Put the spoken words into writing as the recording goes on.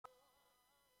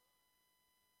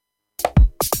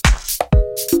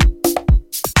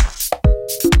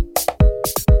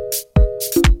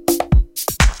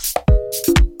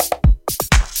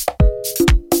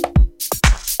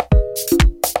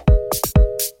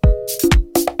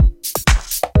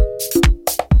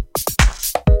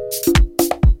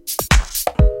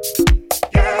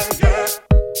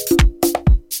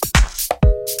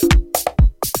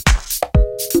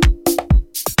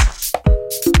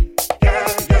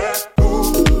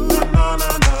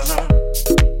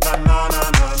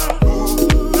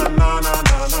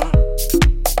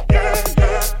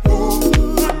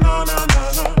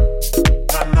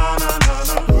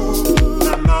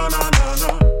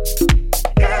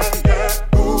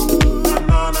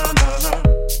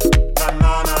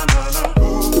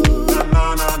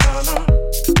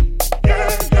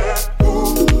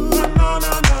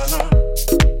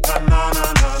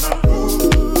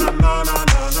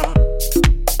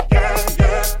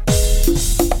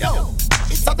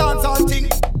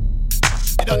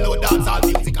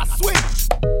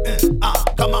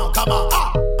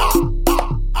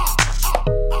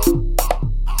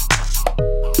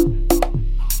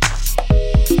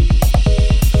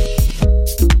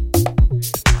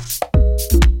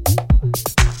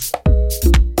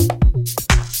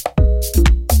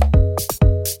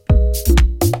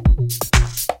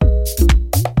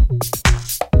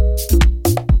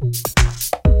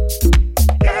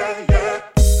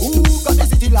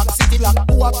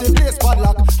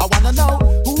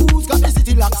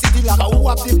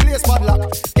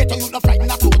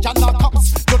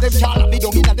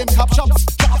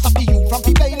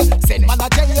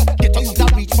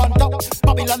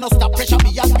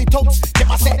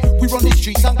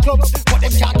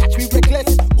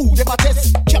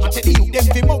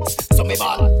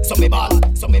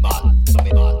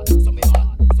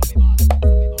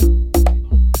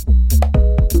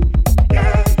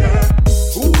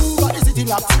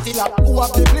lock, city lock. Who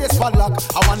have the place for lock?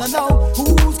 I wanna know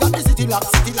who's got the city lock,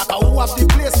 city lock. Who have the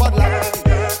place for lock?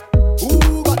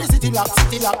 Who got the city lock,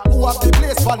 city lock? Who have the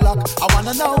place for lock? I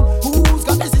wanna know who's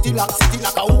got the city lock, city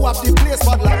lock. Who have the place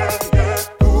for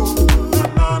lock?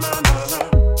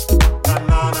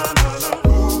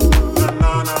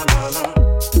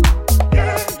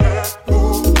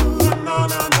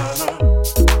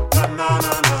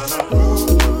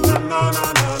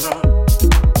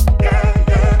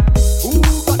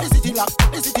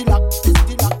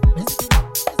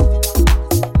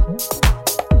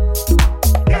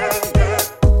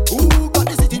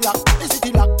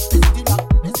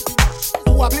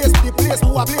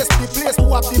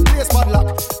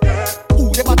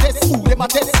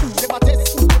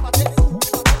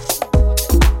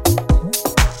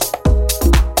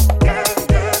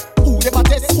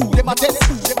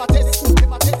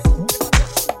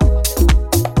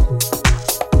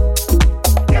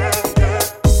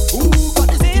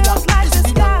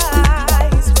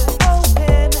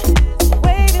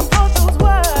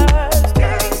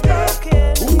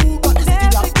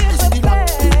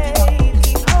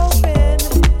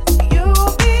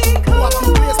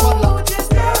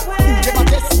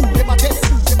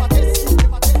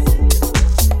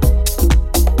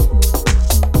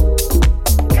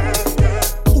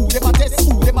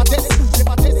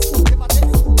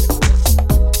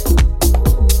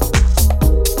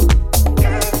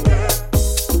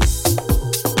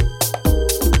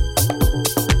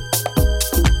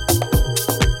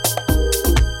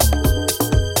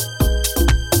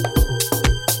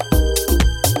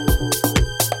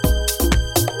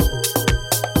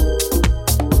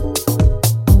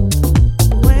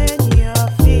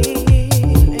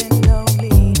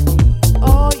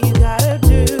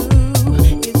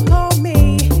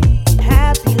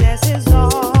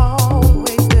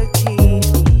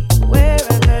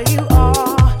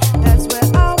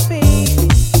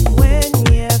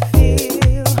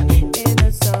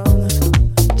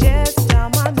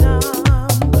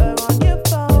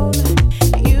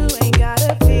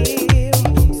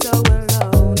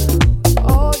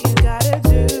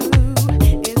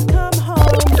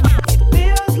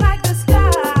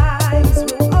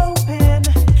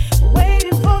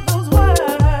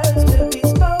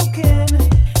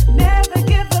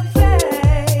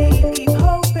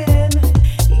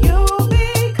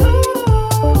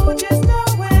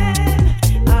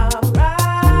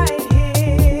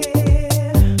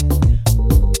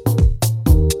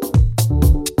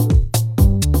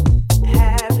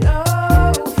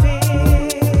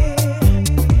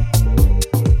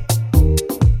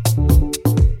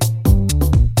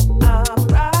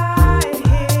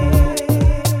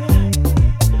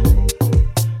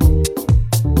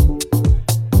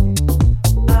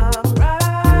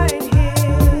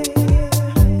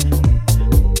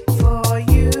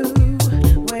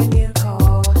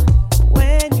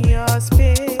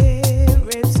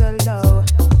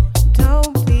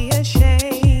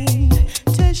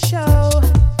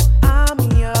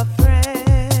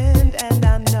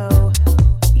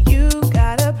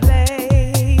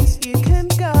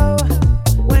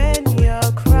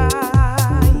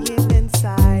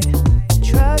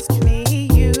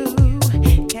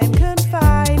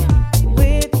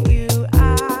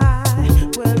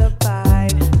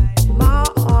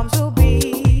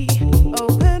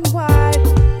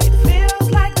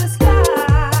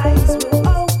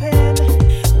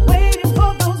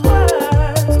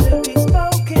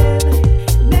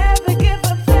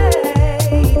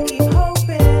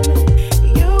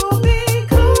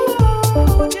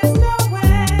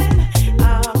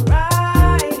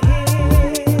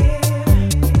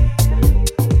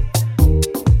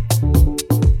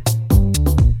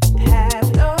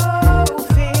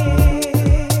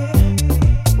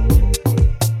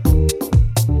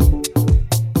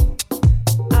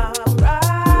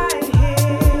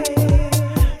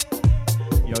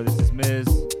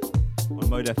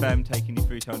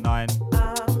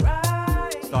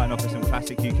 Starting off with some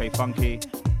classic UK funky.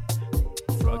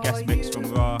 Got a guest mix from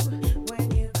Ra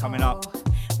coming up.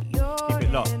 Keep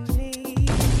it locked.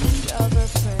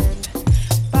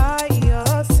 By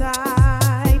your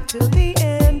side to the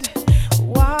end,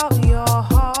 while your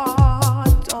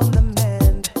heart on the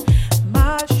mend,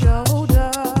 my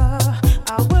shoulder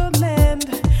I will lend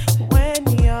when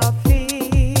you're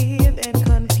feeling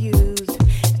confused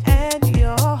and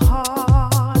your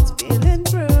heart's feeling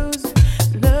bruised.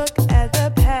 Look at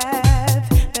the path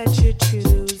that you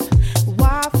choose.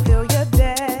 Why feel you're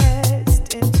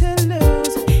destined to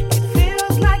lose? It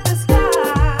feels like the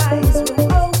skies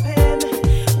will open,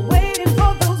 waiting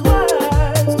for those words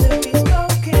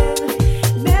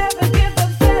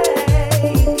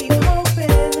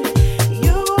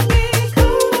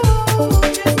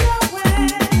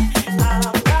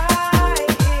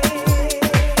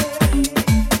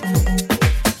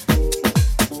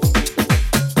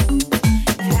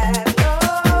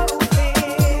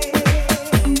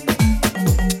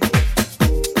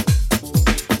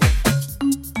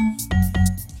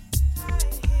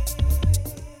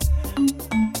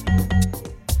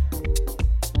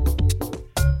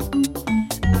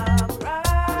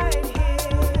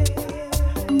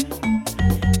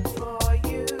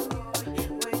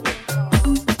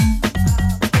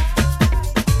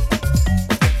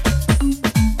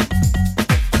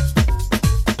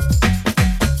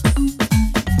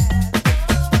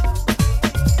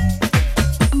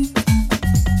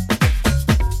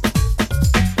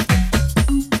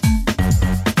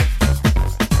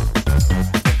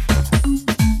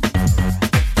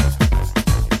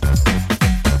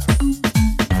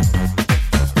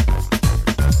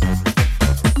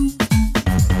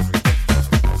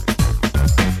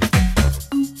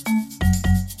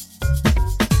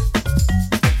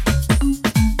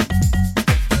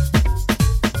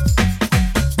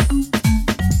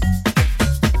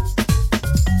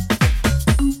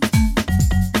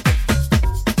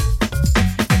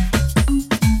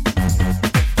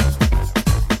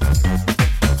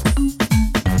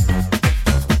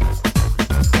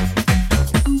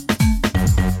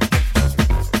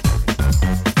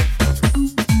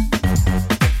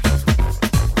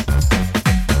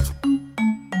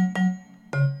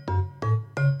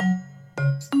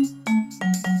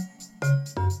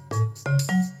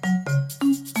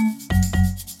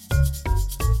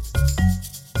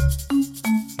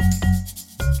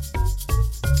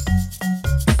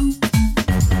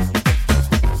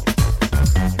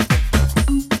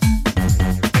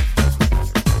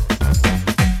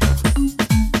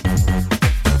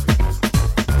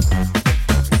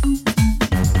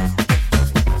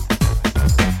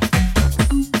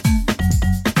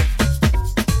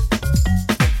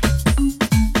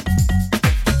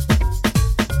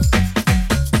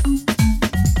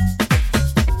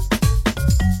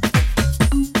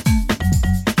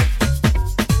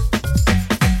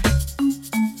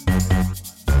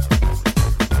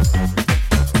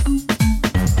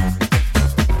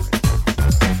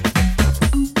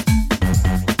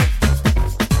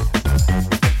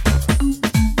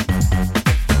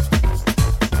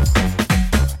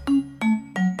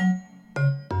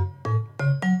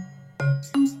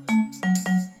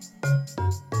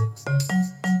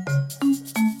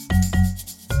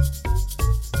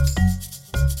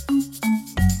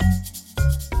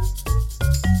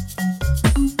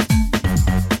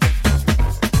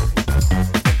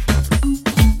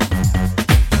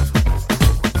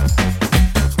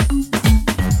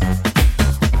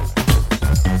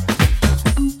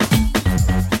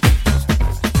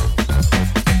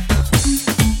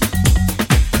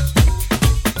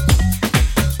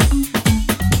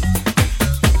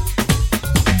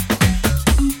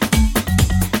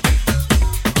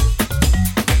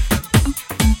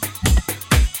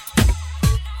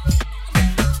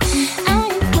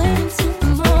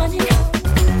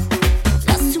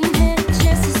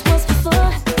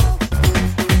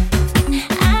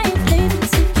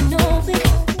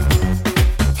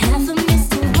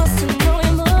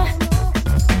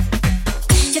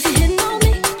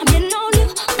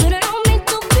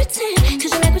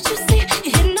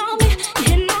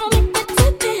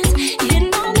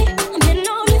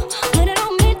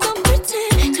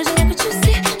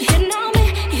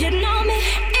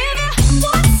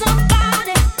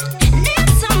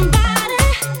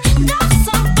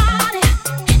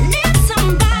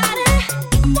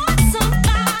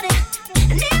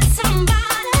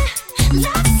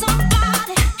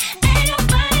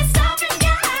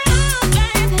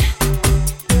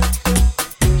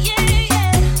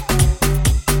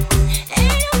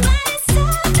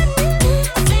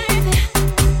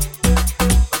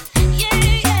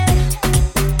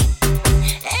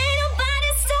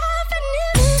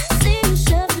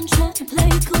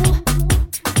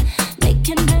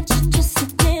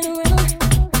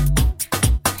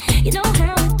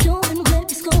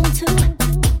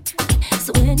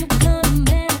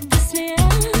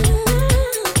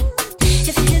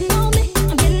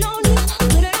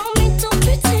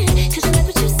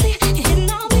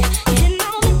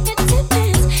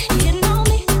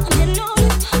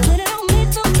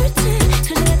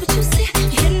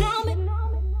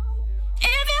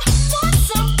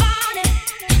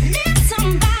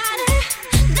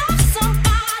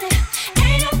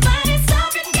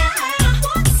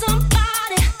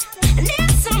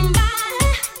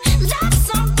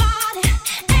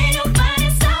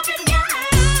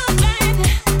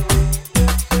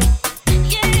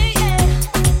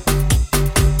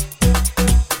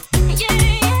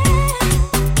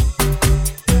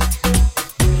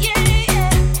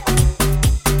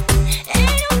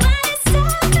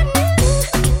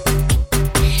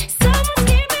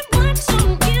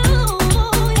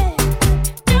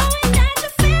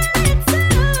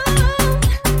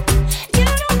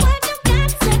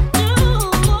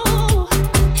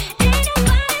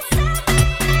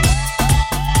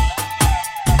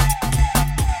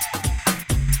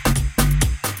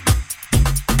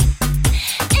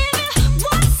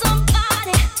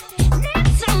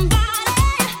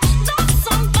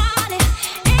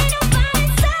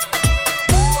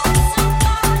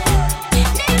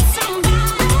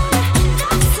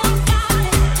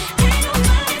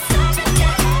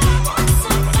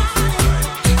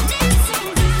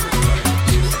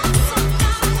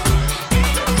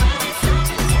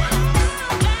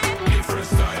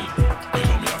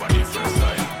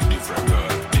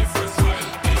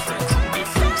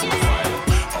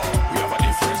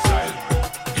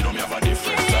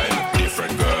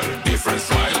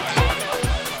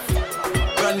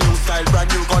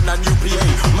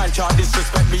can't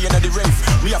disrespect me in the rave.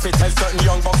 Me have to tell certain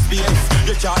young bucks behave.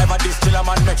 You can't ever diss Killer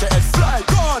Man, make your head fly.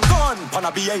 Gone, pan a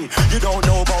BA. You don't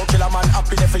know about Killer Man, I've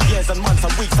been there for years and months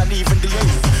and weeks and even the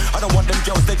days. I don't want them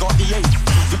girls, they got the age.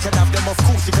 You can have them, of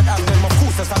course, you can have them, of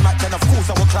course. As I'm at 10, of course,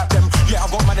 I will clap them. Yeah, I've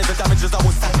got money, the damages, I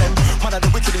will stack them. Man, I'm the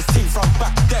wickedest thing from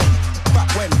back then. Back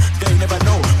when, they never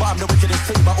know. But I'm the wickedest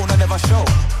thing, but I never show.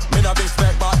 Me not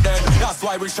respect back then. That's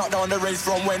why we shut down the race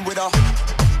from when with a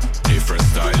different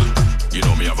style. You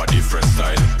know me have a different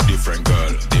style. Different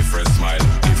girl, different smile.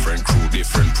 Different crew,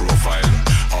 different profile.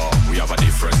 Oh, we have a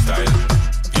different style.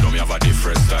 You know me have a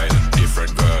different style.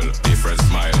 Different girl, different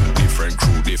smile. Different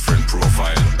crew, different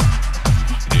profile.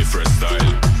 Different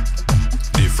style.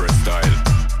 Different style.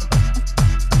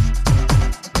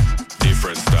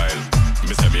 Different style.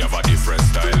 Me say me have a different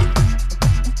style.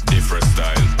 Different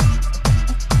style.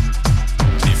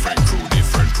 Different crew,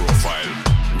 different profile.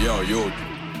 Yo,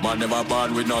 man never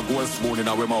born with no gold spoon in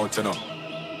our mouth, you know.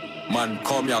 Man,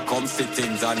 come here, come see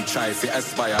things and try to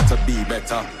aspire to be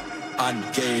better and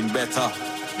gain better.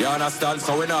 You understand?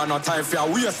 So we don't have no time for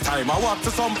your waste time. I walk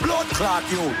to some blood clot,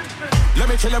 you. Let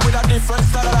me kill him with a different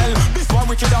style. This one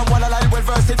wicked and one alive, well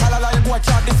versatile alive. Boy,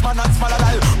 can't this man and small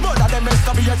alive. Murder them best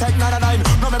to be a take 9 and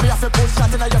 9. No, me have to put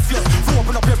shot in your face. You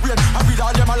open up your brain and read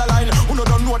all them all align. Who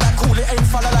don't know that cool, it ain't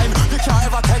fall line. You can't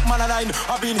ever take man and 9.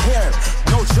 I've been here,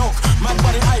 no joke. Man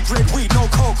body high grade weed, no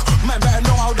coke. Man better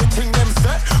know how the thing them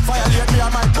set. Violate me, I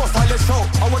might bust all the show.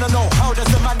 I wanna know how does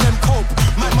the man them cope.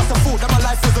 Man must have thought that my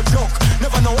life was a joke.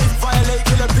 Never know if violate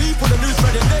killing people. The news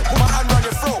ready, they put my hand on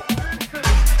your throat.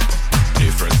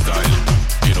 Different style,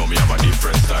 you know me have a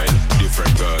different style.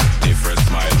 Different girl, different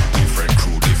smile. Different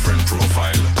crew, different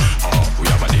profile. Oh, we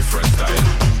have a different style.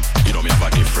 You know me have a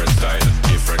different style.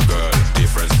 Different girl,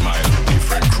 different smile.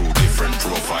 Different crew, different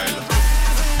profile.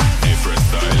 Different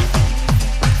style.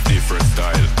 Different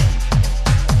style.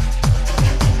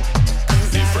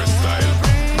 Different style.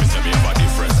 Me say me have a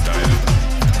different style.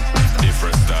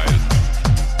 Different style.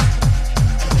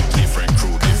 Different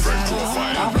crew, different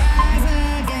profile.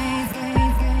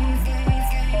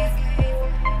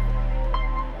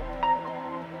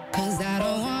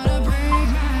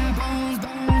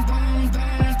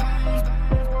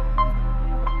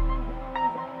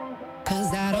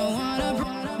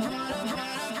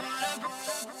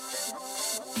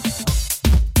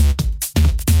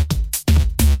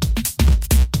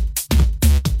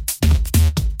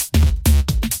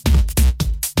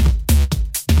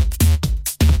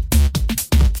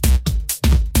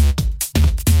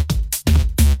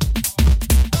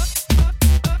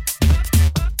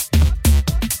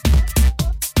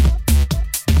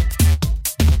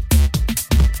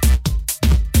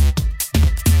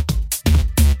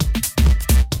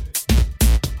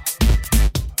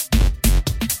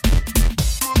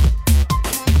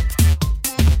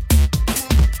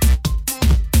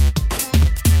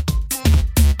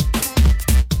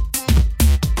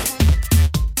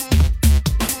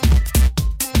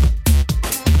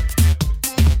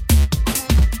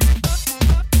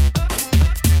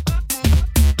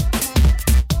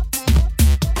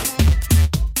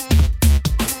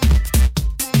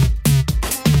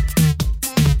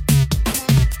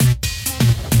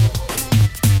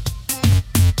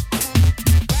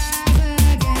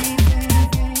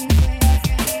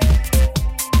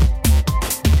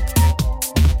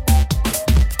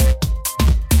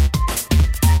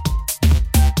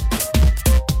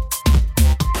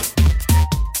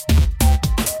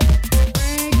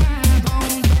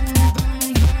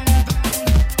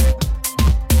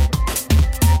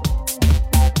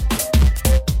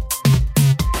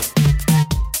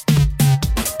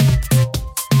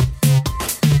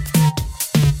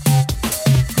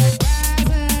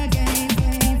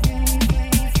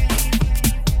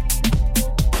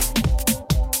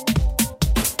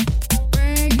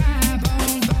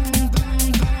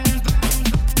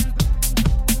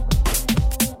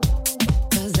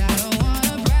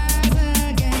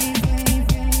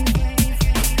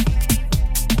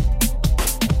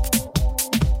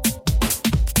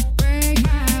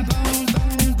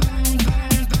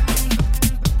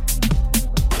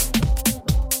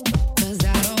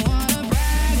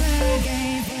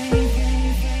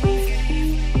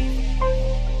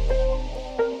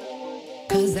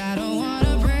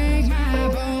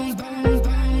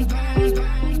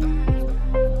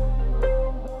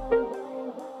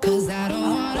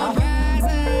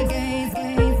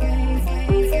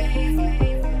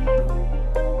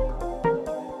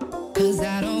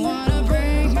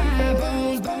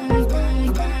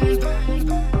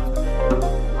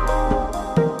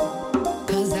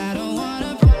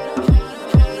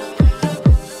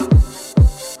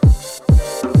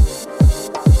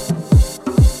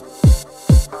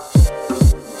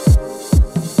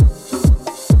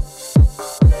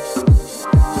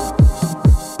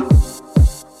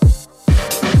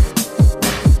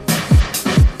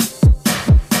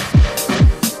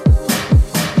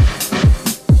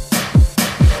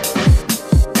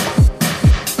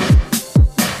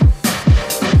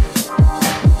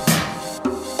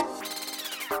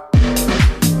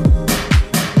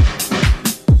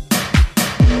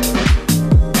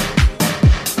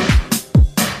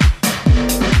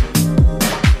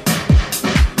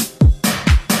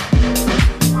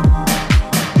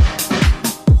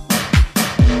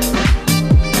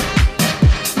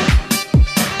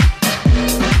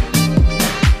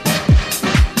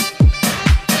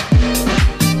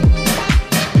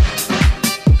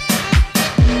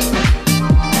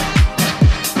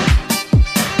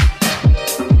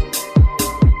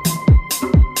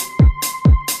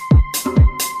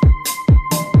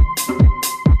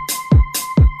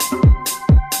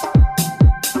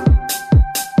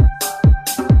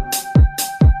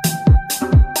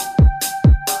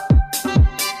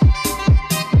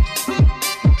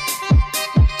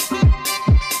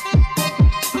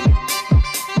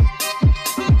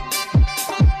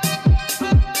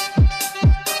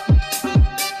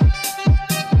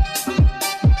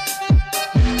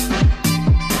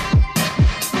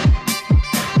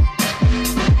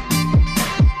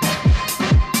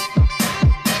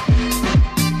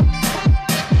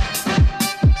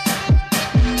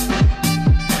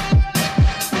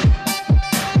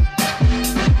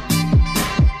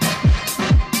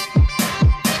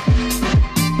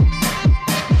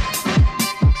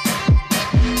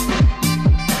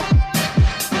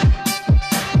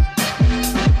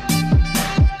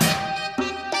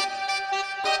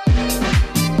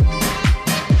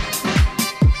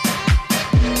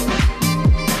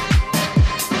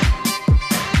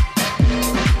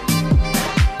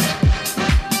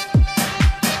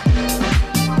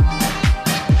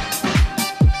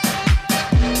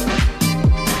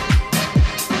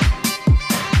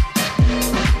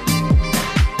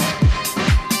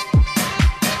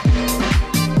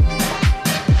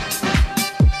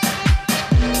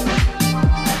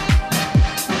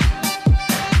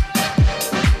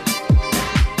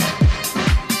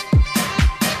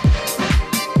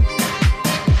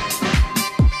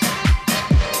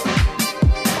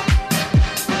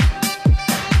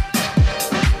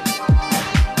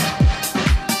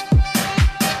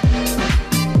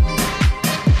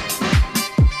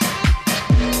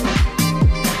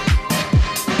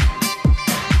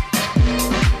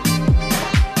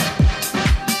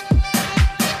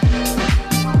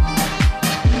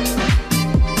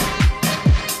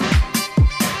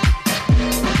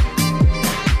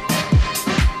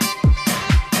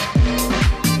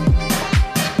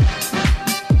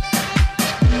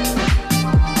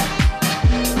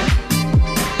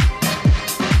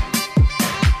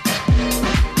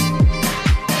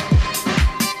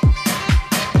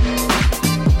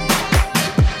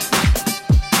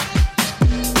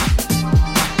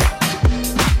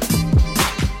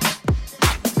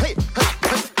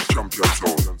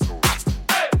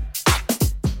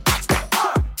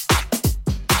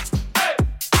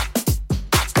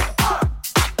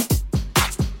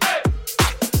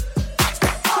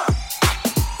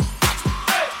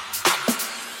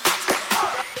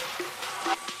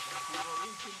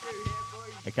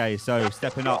 Okay, so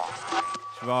stepping up.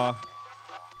 Shra,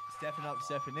 Stepping up,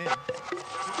 stepping in.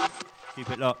 keep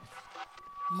it locked.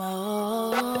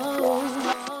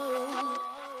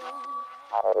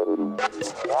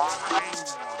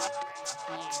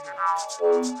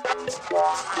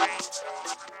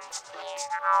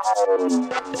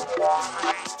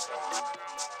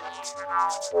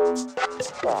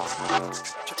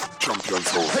 Champion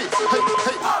flow. Hey,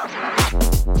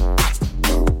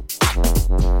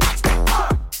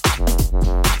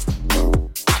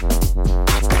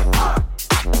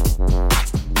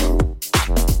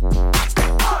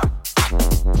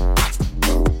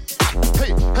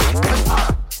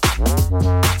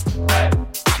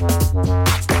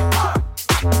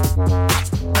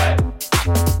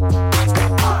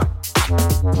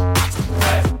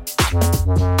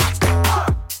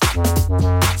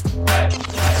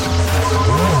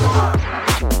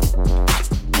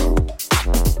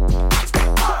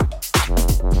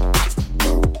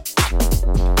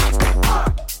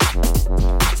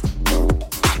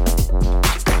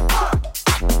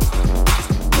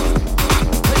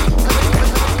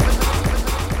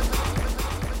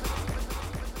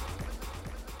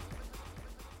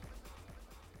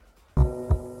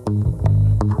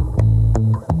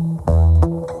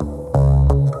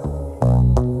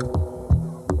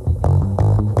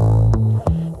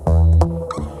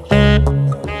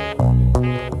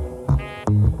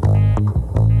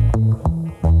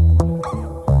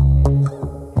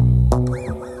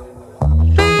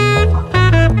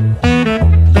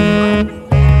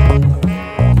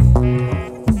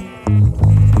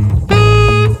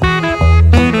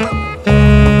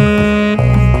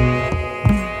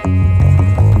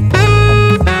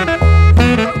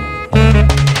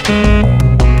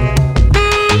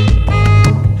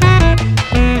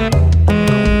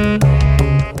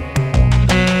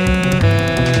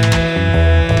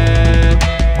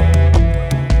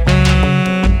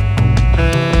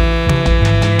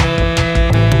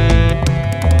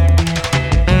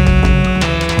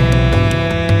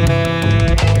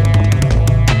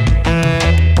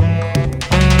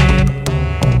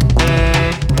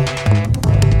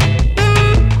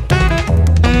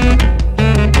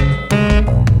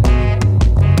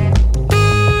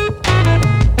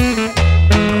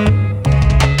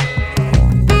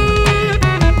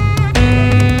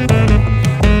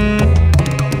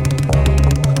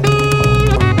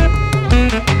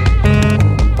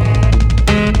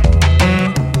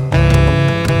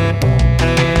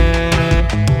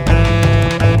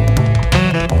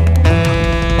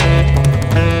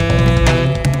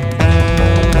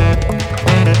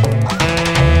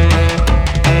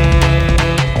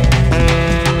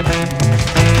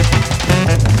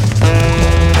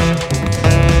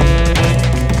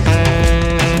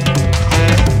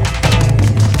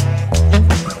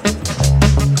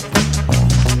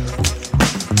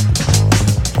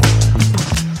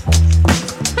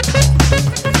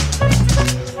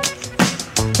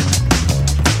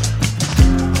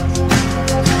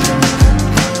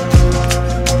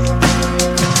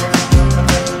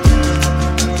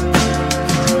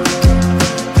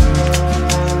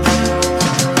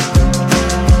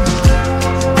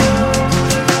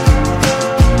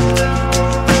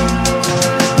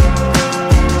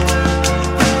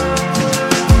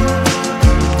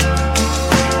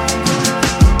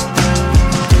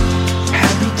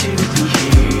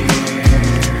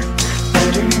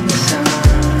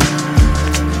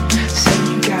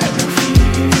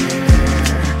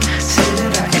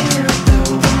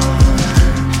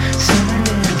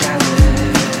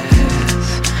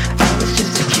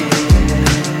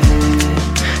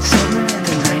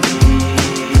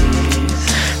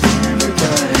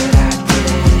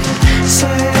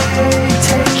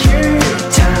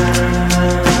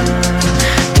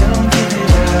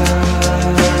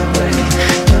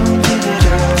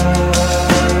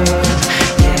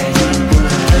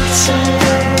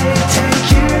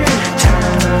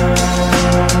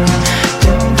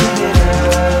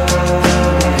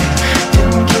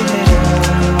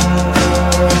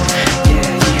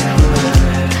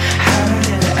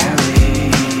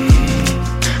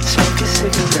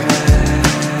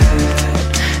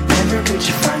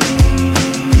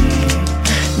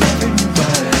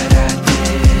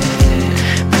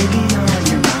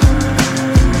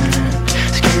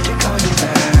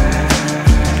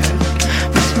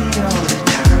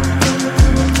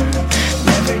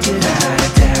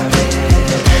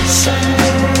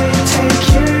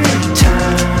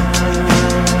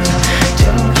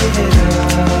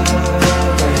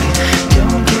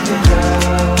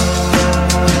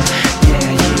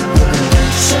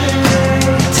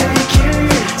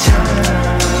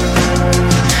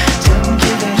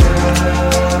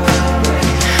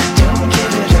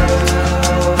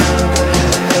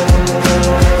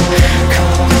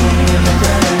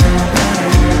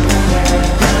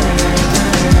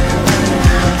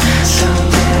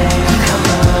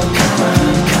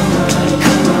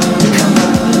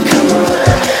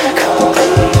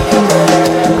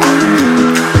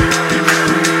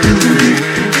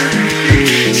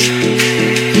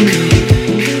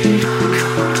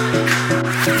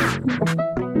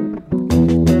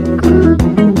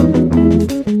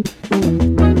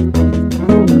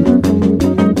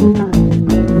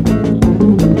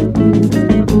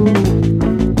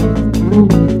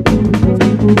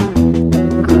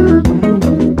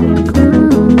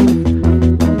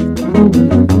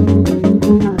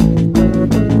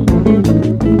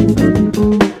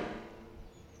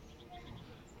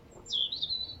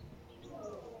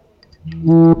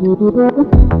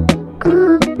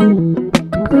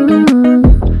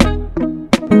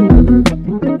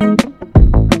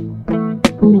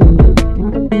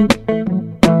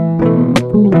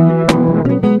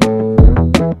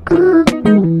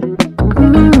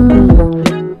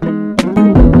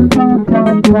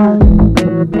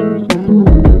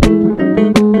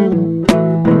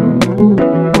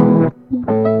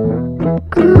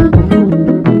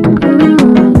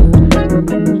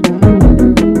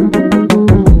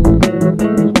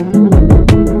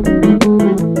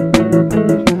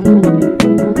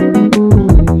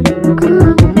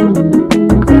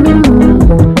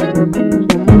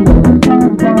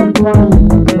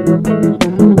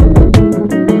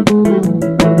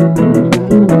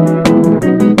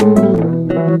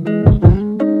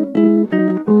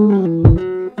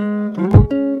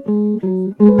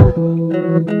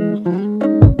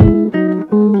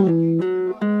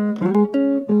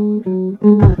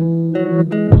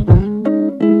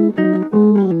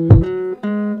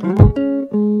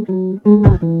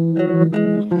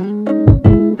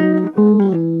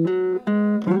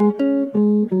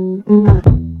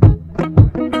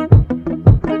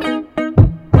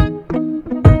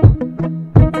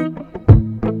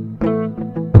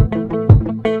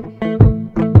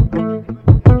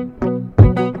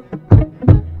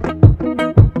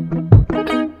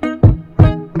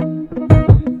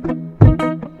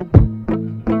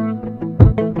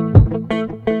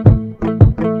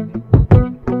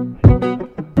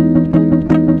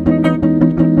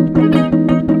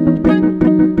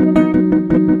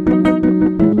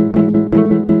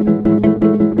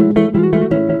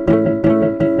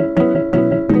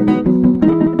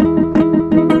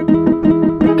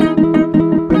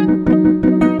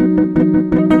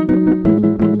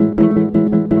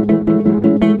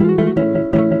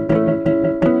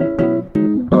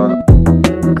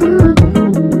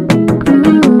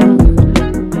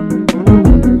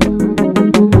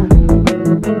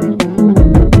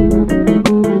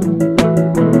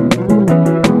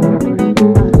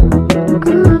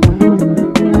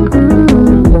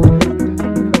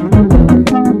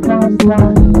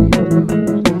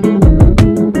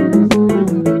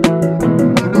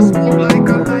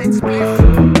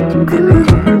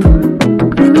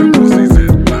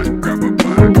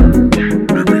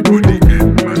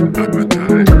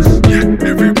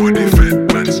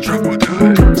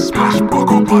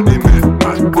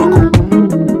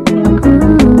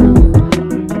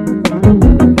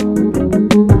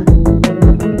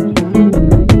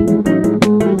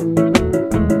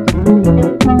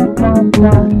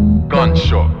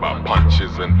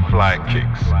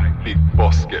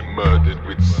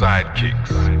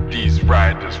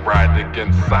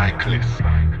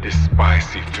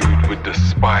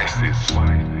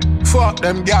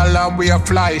 We a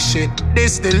fly shit.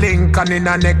 This the link and in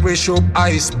a neck we show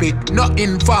ice pick. No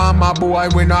informer boy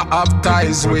we not have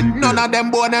ties with. None of them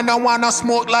boy they don't wanna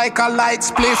smoke like a light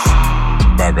spliff.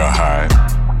 Bag of high,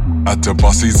 at the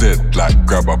boss's head like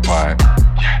grab a pie.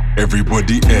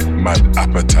 Everybody ate mad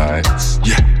appetites.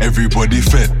 Yeah, everybody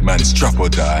fed man strap or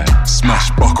die.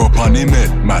 Smash buck up on him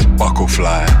head, mad buckle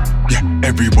fly. Yeah,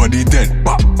 everybody dead,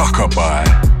 buck a buy.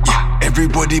 Yeah,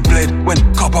 everybody bled when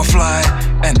copper fly.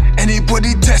 And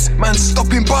anybody test, man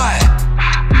stopping by.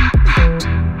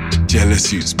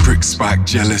 Jealousies, prick spike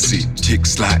jealousy.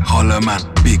 Chicks like holler man,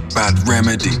 big bad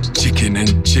remedy. Chicken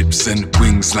and chips and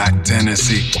wings like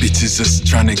Tennessee. Bitches just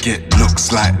tryna get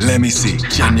looks like let me see.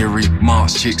 January,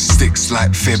 March, chicks sticks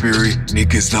like February.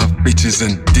 Niggas love bitches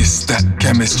and diss that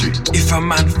chemistry. If a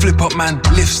man flip up, man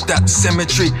lifts that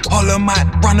cemetery. Holler might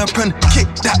run up and kick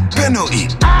that penalty.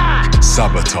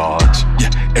 Sabotage,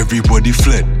 yeah, everybody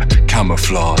fled.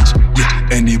 Camouflage, yeah,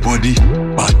 anybody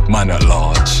but man at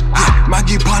large. Yeah,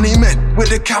 Maggie Bunny met with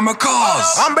the camera cars.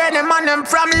 I'm burning man them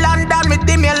from London with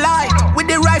dim your light. With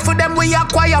the rifle them we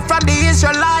acquire from the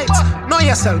Israelites. Know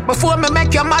yourself before me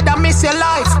make your mother miss your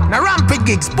life. Now rampy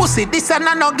gigs, pussy, this and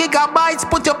no gigabytes.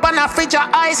 Put up on a fridge or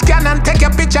ice scan and take a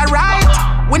picture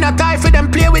right. We not tie for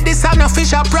them play with this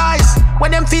unofficial price.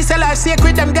 When them feel like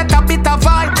sacred, them get a bit of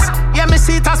vibes. Yeah, me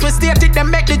see it as we state it, them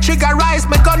make the trigger rise.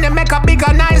 Me gun them make a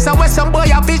bigger nice. And when some boy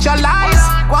a visualize,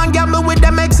 go and get me with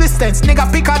them existence,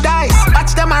 nigga pick a dice.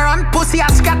 Watch them around pussy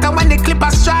and scatter when the clip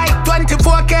a strike.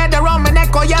 24K the round me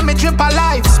neck, oh yeah me drip a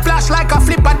life. Splash like a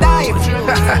flip a dive.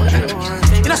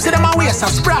 You know see them a waste a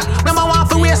sprat. Them a want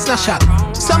for waste no shot.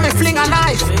 So me fling a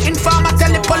knife. Informer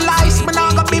tell the police, me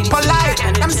not gonna be polite.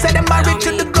 Them say them married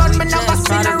to the gun, me never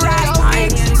seen a right. I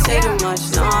ain't here to say too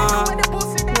much, no.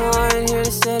 No, I ain't here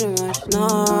to say too much,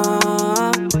 no.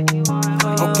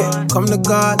 Okay. Come to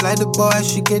God like the boy,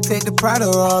 she can take the pride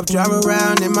off. Drive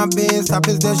around in my Benz, top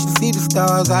is there, she see the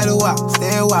stars. Idle out,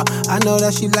 stay a while. I know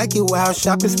that she like it wild.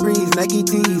 Shopping sprees, Nike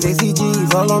tees,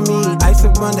 ACGs, all on me. Ice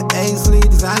up on the Ainsley,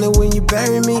 designer when you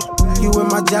bury me. You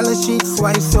in my jealous sheets,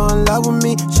 why you so in love with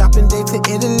me? Shopping day to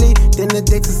Italy, dinner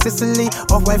day to Sicily.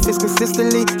 Off-white fist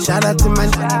consistently, shout out to my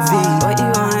V. What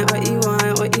you want, what you want,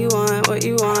 what you want, what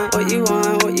you want, what you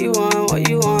want,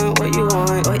 what you want, what you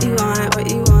want, what you want,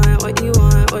 what you want, what you want, what you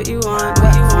want, what you want,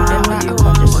 what you want, what you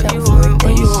want, what you want,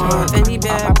 what you want. Any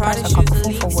bad Prada shoes and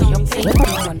leave for your face.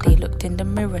 One day looked in the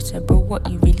mirror, said, bro, what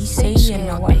you really saying?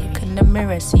 Now I look in the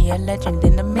mirror, see a legend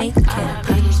in the making.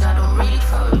 Ladies, I don't really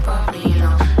fuck with property, you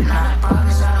know. Not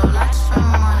pockets, I don't like to spend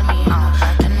my money, you know.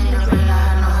 And in the real, I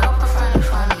had no help, I find it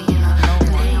funny, you know. And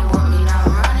then you want me, now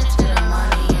I'm running to the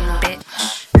money, you know. Bitch,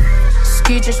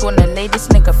 Ski just wanna lay this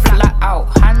nigga flat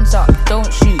out. Hands up,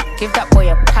 don't shoot, give that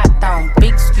boy a pat down.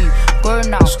 Big skew, grown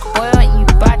now, boy aren't you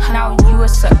bad now? You were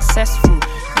successful,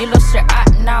 you lost your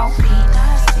act now. Be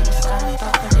nasty, stand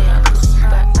up with it, I push you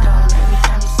back down. Every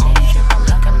time you say you trip, I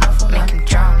make another Make him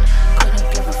drown. Couldn't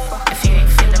give a fuck if you ain't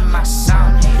feeling my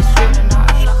sound. Haters falling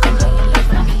out of luck, I know you live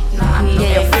me. Nah,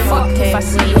 Yeah, fuck if I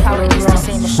see how it is to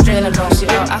sing the string along.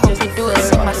 I hope you do it,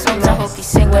 sing my songs, I hope you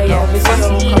sing along.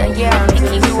 Fussy eater, yeah, I'm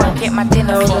picky, you I get my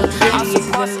dinner fee. I'll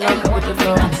support anyone who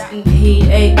brings. He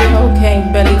ate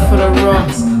cocaine, belly full of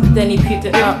rocks. Then he picked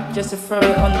it up just to throw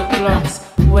it on the blocks.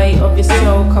 Weight of his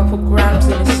soul, couple grams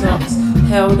in his socks.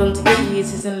 Held onto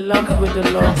keys, he's in love with the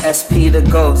loss. SP the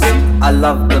ghost, I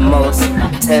love the most.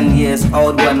 10 years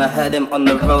old when I heard him on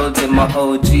the roads in my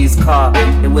OG's car.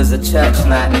 It was a church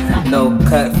night, no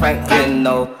Kirk Franklin,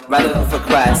 no Radical for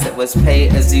Christ. It was pay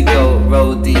as you go,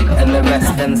 roll deep, and the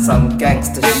rest then some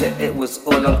gangster shit. It was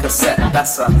all on cassette,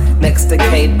 that's a next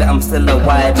decade, but I'm still a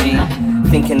YG.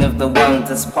 Thinking of the ones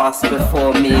that's passed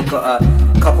before me. Got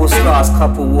a couple scars,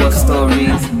 couple war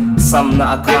stories, some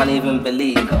that I can't even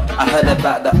believe. I heard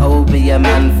about the Obi, a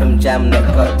man from Jam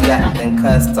that got jacked and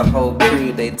cursed the whole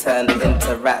crew. They turned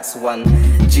into rats. One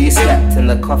G slept in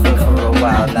the coffin for a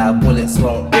while. Now bullets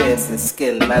won't pierce his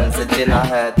skin. Man's a gin, I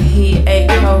heard. He ate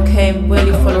cocaine,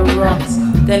 belly full of rocks.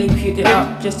 Then he puked it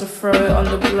up just to throw it on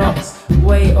the blocks.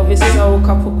 Weight of his soul,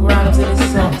 couple grams in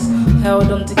his socks.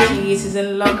 Held onto keys, he's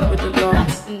in love with the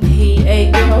locks. He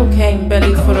ate cocaine,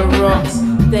 belly full of rocks.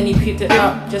 Then he puked it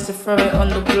up just to throw it on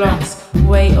the blocks.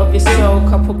 Weight of his soul,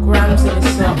 couple grams in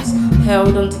his socks.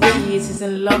 Held onto keys, he's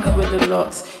in love with the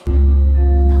locks. In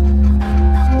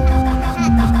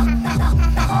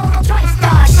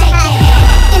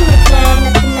the club,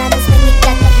 nothing matters when you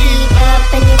got the heat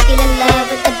up and you feel in love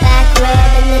with the back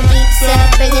rub and the deep sub,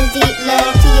 bringing deep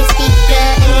love to your speaker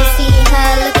and you see her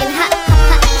looking hot, hot,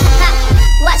 hot, hot, hot.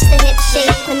 Watch the hip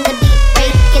shake when the beat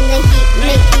break and the heat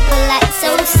make people act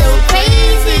so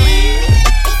crazy,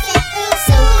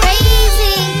 so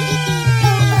crazy.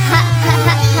 Hot, hot,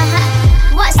 hot, hot, hot.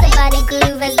 Watch the body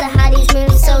groove as the hotties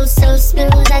move so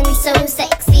smooth and so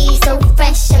sexy, so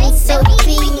fresh and so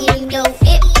clean. You know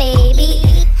it, baby.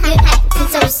 You're acting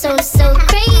so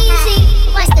crazy.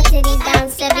 Watch the titty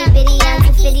bounce, every bitty ounce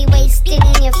of fitty waist in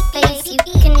your face. You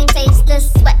can taste the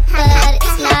sweat, but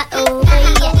it's not over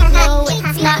yet. No,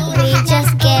 it's not. We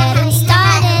just getting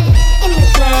started. In the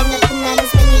club, nothing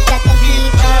matters when you got the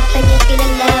heat up and you feel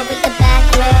in love with the back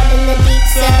rub and the deep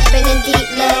sub, bringing deep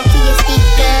love to your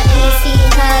speaker and you see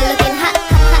her looking hot,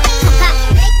 hot, hot, hot, hot.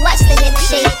 Watch the hip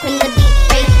shake when the beat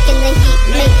break and the heat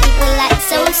make people act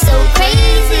so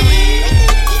crazy,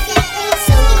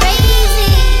 so crazy.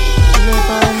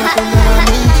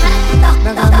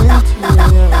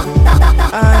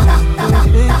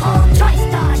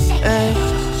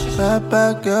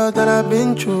 Bad girl that I've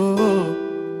been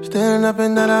through, staring up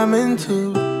and that I'm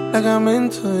into, like I'm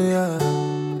into, yeah.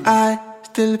 I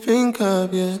still think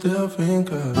of you,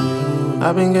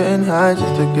 I've been getting high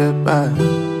just to get by.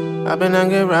 I've been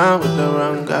hanging around with the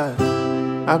wrong guy.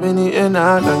 I've been eating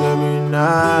out like every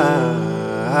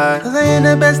night. Cause I ain't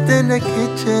the best in the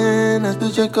kitchen. I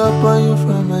still check up on you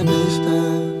from a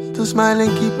distance, to smile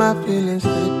and keep my feelings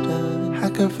hidden. I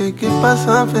can forget about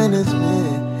something that's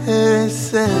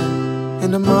missing. In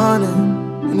the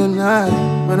morning, in the night,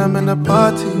 when I'm in the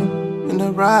party, in the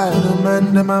ride, the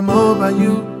man that I'm over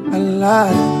you, I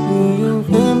lie. Do you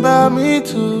think about me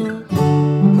too?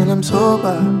 When I'm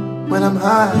sober, when I'm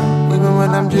high, even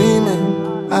when I'm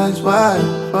dreaming, eyes wide,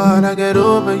 but I get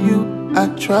over you, I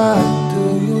try.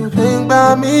 Do you think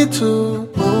about me too?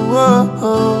 Oh,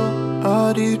 oh, oh.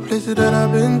 All these places that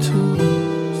I've been to,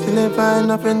 still ain't find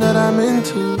nothing that I'm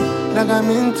into, like I'm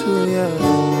into,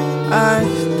 yeah. I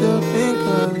still think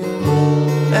of you,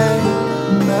 hey.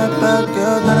 Bad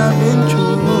girl that I've been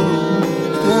through,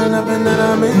 Still nothing that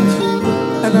I'm into,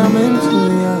 like I'm into,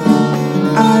 yeah.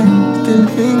 I still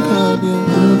think of you.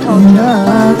 Oh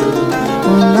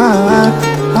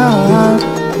Lord,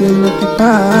 feel like your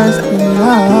eyes, still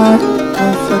alive.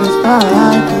 I'm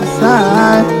satisfied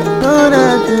inside. Know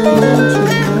that you're into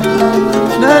me.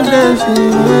 Not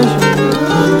dancing with you.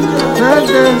 Not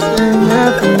dancing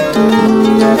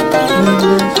everything, yeah.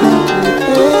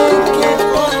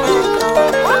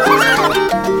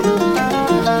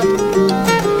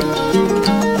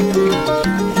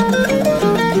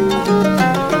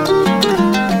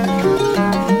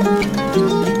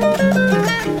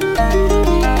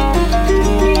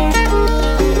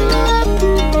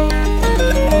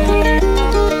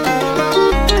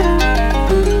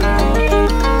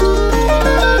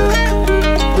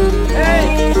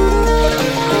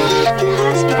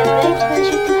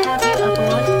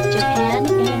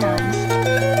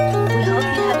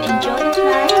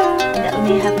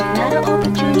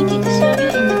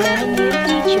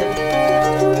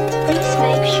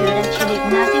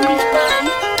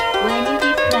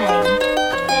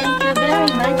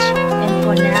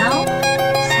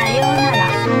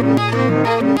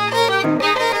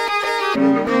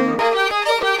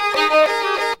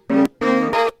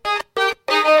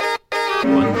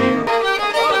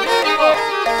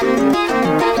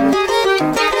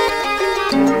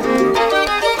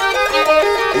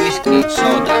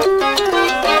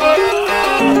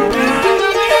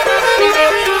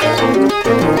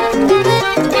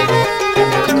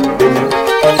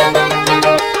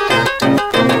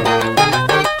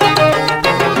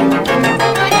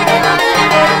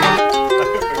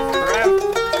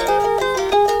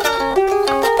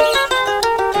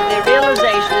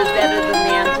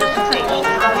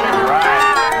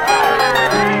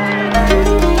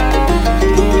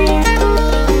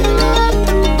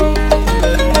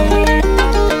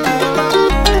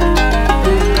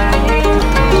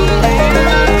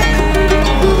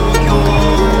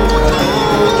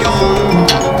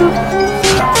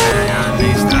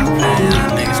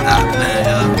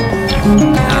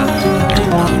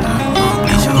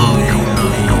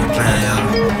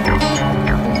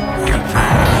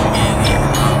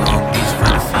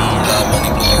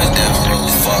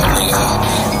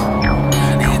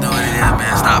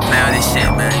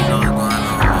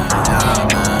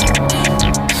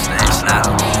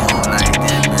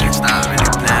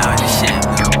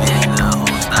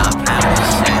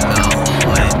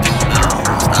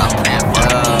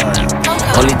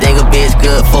 Only thing a bitch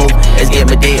good for is get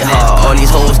my dick hard. All these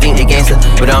hoes think they gangster,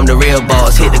 but I'm the real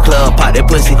boss. Hit the club, pop that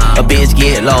pussy, a bitch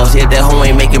get lost. If that hoe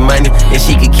ain't making money, then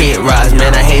she can kick rocks.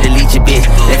 Man, I hate to leech a bitch,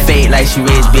 that fade like she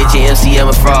rich, bitch. Your MCM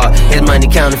a fraud, his money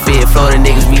counterfeit. Florida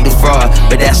niggas, we do fraud,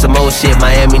 but that's some old shit.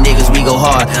 Miami niggas, we go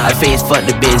hard. I face fuck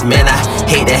the bitch, man, I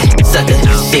hate that sucker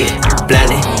shit.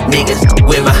 Blinded niggas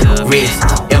with my wrist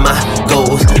and my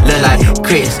goals look like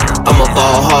Chris. I'ma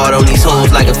ball hard on these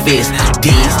hoes like a fist.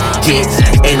 These jits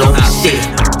ain't no shit.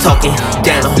 Talking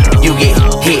down, you get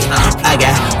hit. I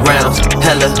got rounds,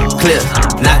 hella clips.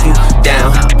 Knock you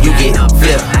down, you get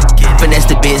flipped. Finesse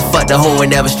the bitch, fuck the hoe and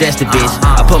never stress the bitch.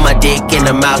 I put my dick in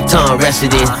the mouth, tongue, rest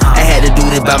of this. I had to do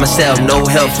this by myself, no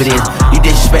help for this. You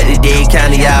disrespected Dade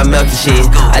County, I melt the shit.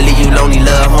 I leave you lonely,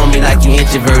 love homie, like you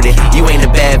introverted. You ain't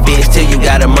a bad bitch till you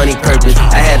got a money purpose.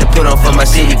 I had to put on for my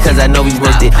city, cause I know we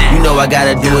worth it. You know I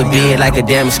gotta do it big like a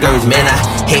damn scourge. Man, I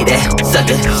hate that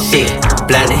sucker shit.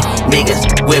 Blinded niggas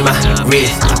with my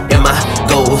wrist and my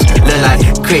goals look like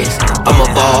Chris. I'ma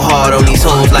ball hard on these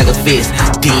hoes like a fist.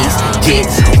 These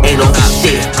jits ain't no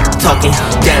shit. Talking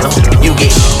down, you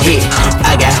get hit.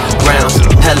 I got rounds,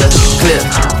 hella clips.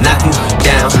 Knock you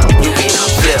down, you get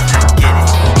flipped.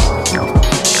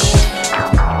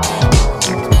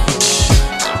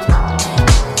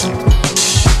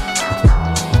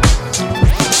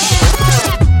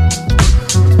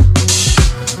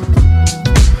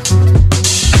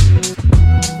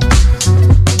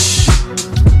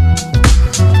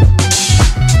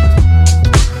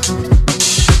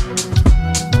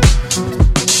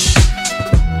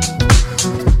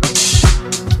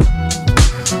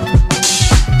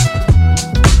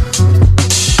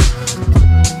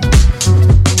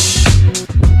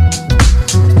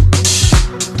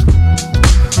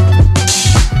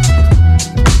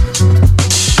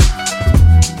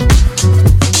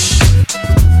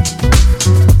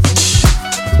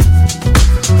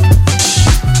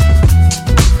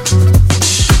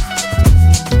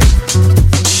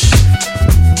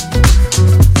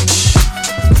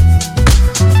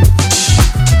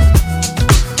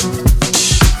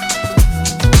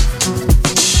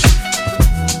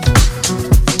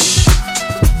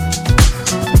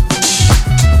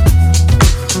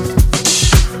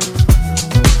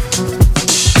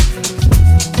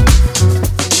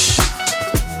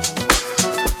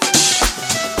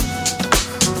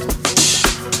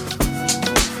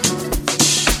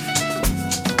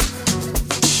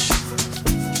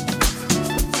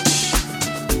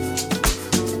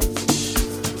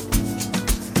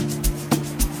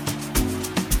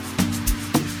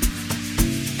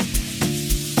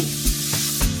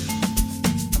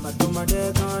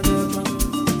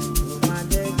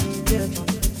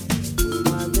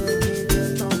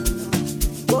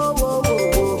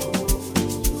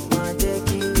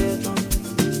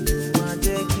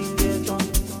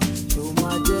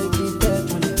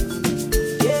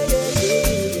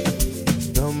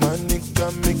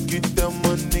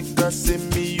 Sarah say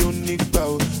me unique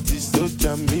bow. This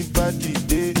soldier me body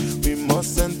day. We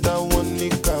must enter one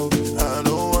nick out. I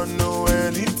don't want know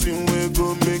anything we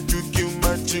go make you kill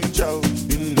my ginger.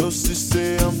 You know she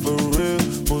say I'm for real.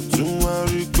 But you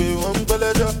worry, babe, I'm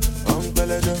beleja.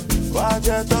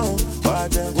 Wajeton,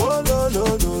 oh lo lo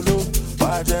lo lo.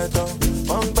 Wajeton,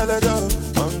 I'm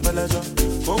beleja.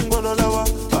 Mungono lawa,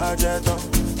 wajeton,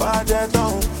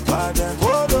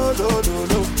 oh lo lo lo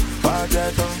lo.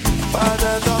 Wajeton, I'm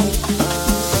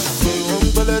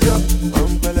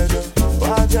beleja.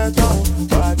 Wajeton,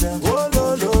 oh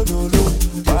lo lo lo lo.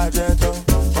 Wajeton,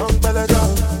 I'm beleja.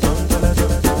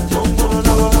 Mungono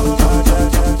lawa,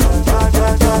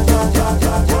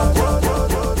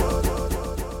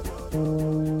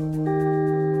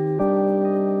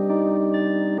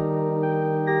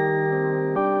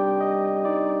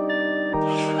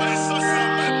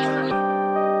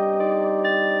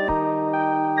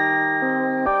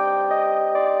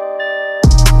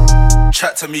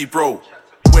 Chat to me, bro,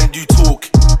 when you talk.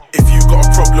 If you got a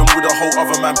problem with a whole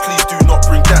other man, please do not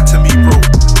bring that to me, bro.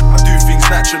 I do things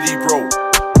naturally, bro.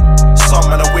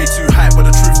 Some men are way too high, but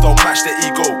the truth don't match their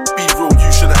ego. Be real, you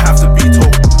shouldn't have to be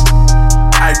told.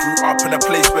 I grew up in a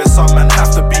place where some men have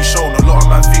to be shown. A lot of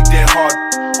men think they're hard,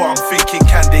 but I'm thinking,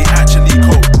 can they actually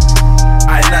cope?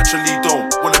 I naturally don't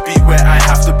wanna be where I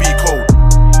have to be cold.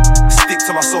 Stick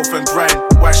to myself and grind,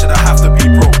 why should I have to be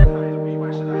broke?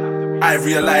 I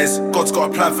realize God's got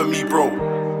a plan for me, bro.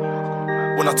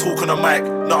 When I talk on the mic,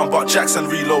 nothing but Jackson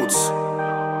reloads.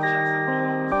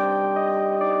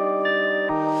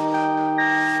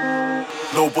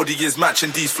 Nobody is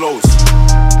matching these flows.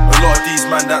 A lot of these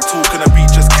man that talk on the beat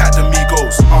just cat the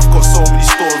Migos. I've got so many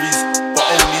stories, but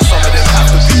only some of them have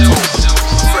to be told.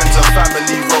 Friends and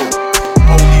family roll.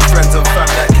 Only friends and fam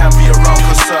that can be around,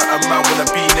 cause certain man wanna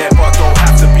be there but don't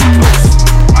have to be close.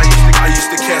 I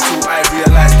used to care till I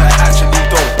realized that I actually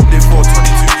don't. Live for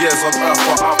 22 years on earth,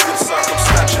 but I've been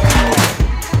circumstantially wrong.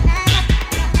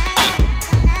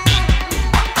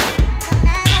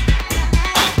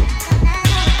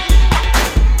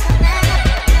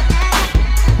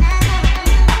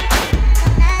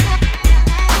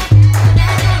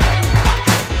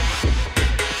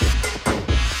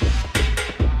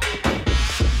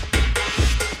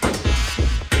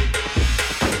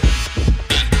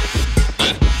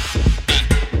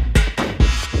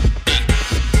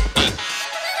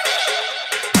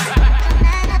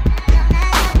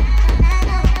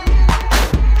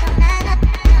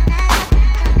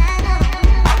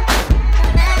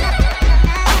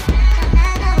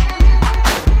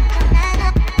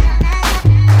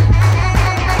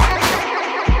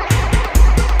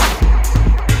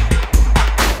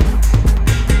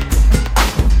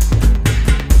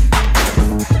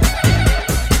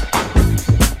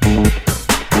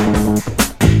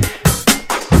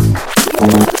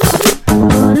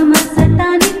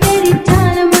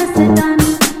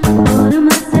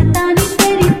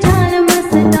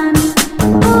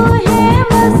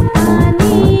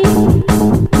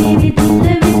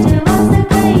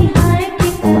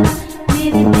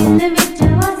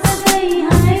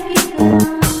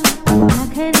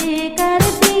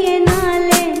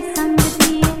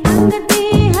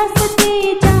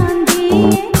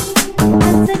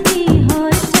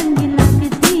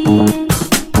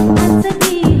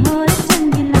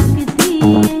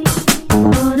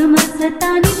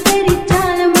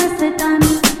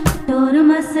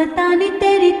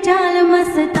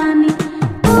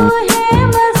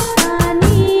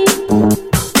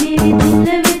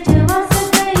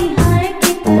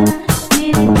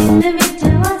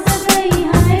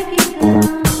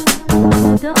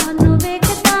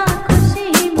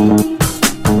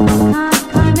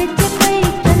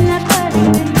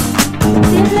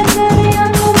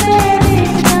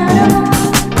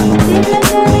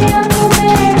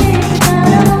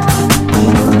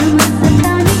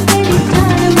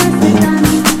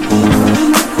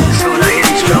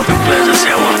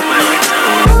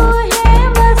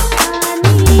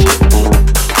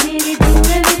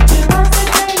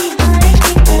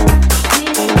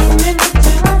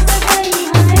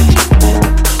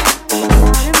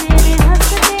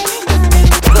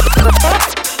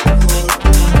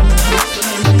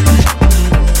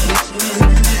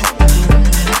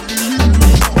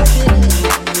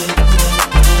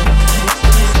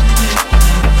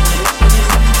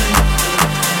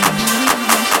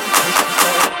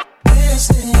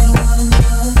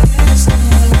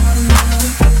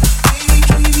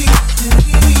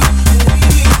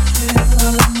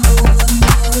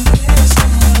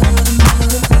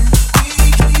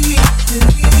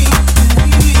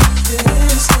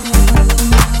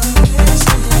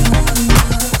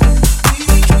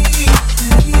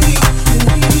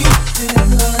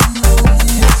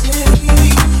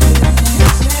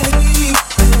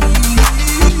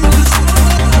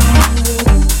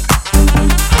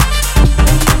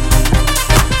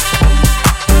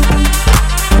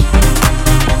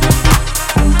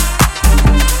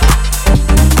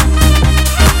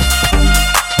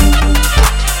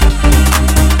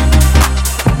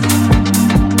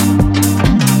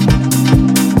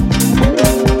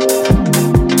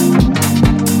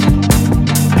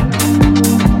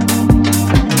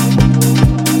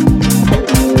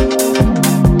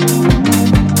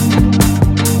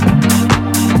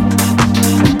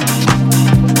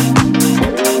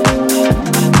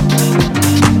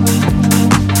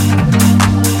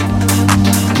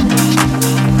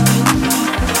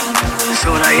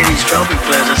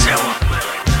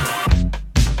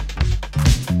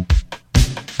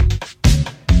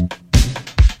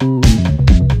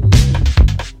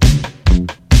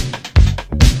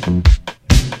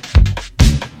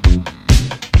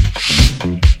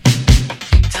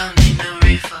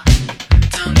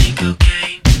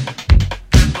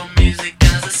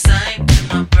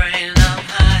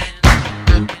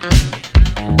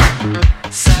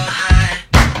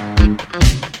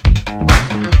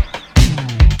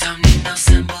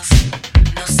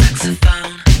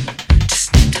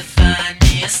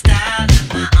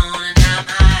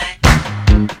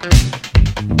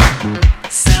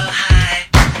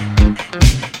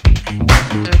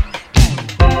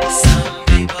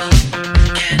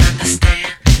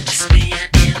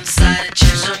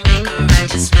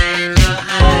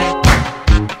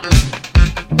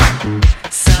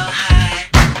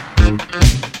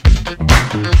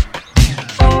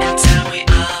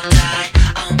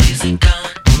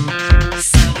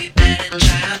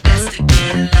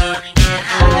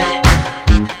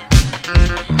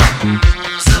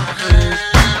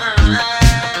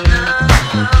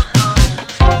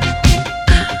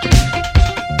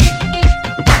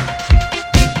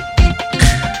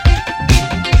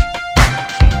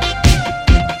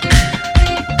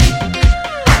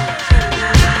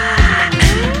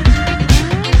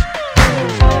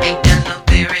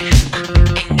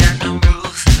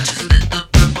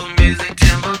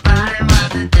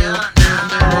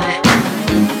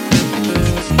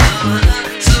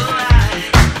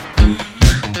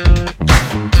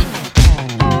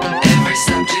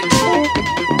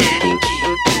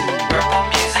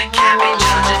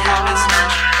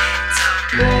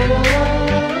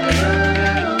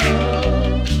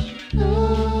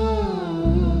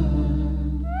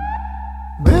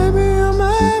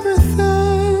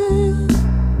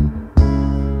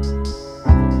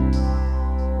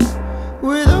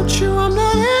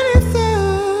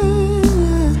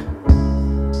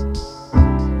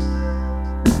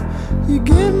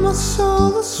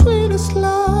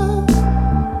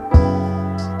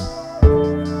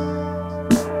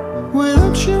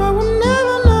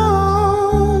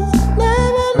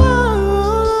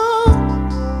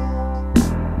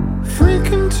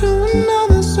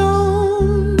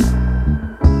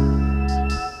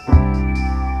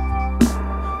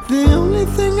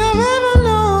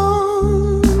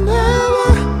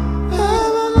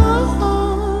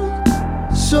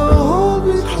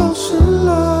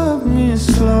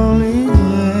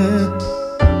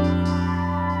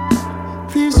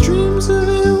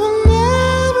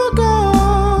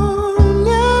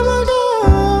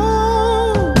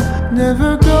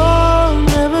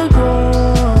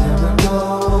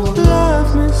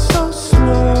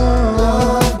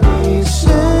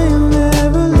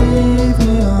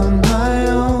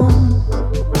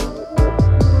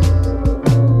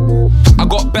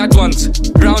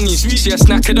 she a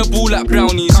snack of the ball like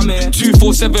brownies.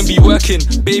 247 be working,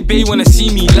 baby wanna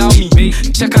see me, allow me.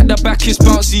 Check out the back, it's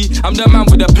bouncy. I'm the man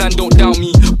with a plan, don't doubt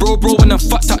me. Bro, when I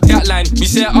fucked up that line, we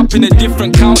set up in a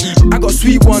different county. I got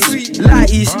sweet ones,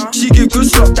 lighties, she give good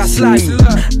stuff that's slimy.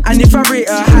 And if I rate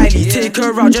her highly, take her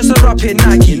out, just her up in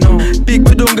Nike. Big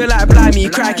badunga like blimey,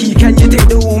 cracky, can you take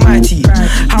the almighty?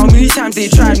 How many times they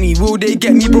tried me, will they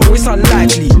get me bro, it's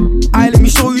unlikely. Let me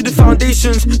show you the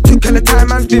foundations, took hella time,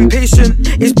 man's been patient.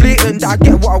 It's blatant that I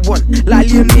get what I want, like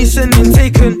Liam Neeson in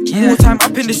Taken. More time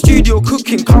up in the studio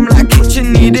cooking, come like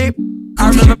kitchen need it. I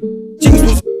remember Jinx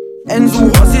was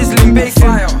Enzo hot sizzling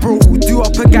bacon. Bro, do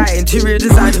up a guy, interior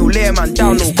design, he'll lay a man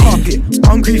down, no carpet.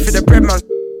 Hungry for the bread, man.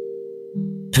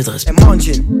 And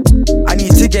munching, I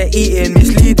need to get eating.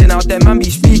 Misleading out there, man be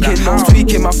speaking. No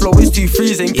tweaking, my flow is too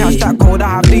freezing. Catch that cold, I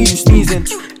have to use sneezing.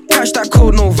 Catch that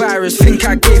cold, no virus. Think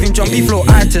I gave him jumpy flow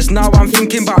itis. Now I'm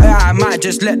thinking about it, I might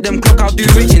just let them cook. I'll do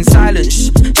it in silence.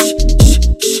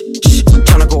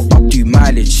 Tryna go up, do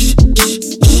mileage.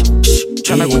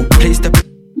 Tryna go place the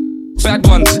bad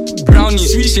ones,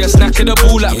 brownies. She a snack of the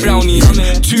ball like brownies.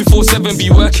 247 be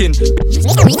working.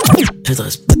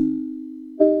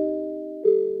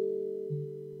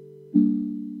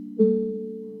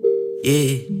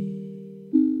 Yeah.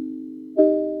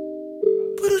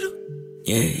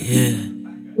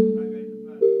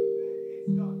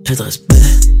 Peu de respect,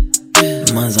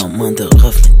 de moins en moins de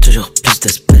refs, mais toujours plus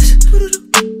d'espèces.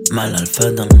 Mal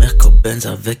alpha dans le Merco Benz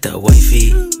avec ta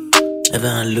wifi. Y'avait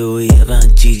un Louis, y'avait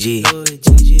un Gigi.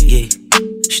 Yeah.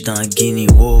 J'suis dans la Guinea,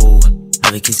 wow.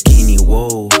 Avec une skinny,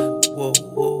 wow.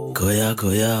 Goya,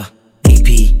 Goya, AP.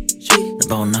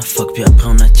 D'abord on a fuck, puis après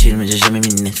on a chill, mais j'ai jamais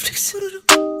mis Netflix.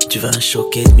 Tu veux un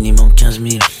showcase, minimum 15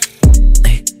 000.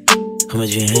 Hey, remets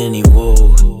du Henny,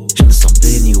 wow. Je me sens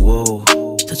béni, wow.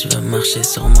 Toi tu veux marcher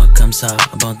sur moi comme ça,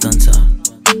 abandonne ça.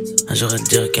 Un jour elle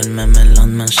dirait qu'elle m'aime, le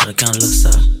lendemain je serais qu'un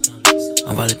losa.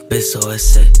 Envoie les pesos,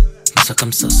 essaie, mais ça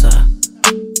comme ça.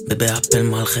 Bébé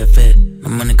appelle-moi le réveil,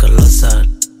 maman est colossale.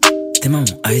 T'es mon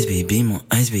ice baby, mon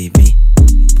ice baby.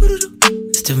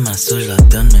 Si tu veux ma sauce, je la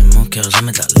donne, mais mon cœur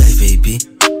jamais de la life baby.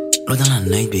 L'eau dans la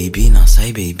night baby, non ça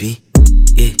baby.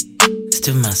 Yeah. Si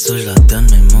tu veux ma sauce, je la donne,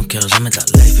 mais mon cœur jamais de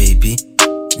la life baby.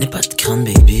 N'aie pas de crainte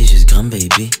baby, juste grand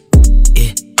baby.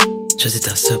 Yeah. Choisis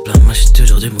ta soupe là, moi j'suis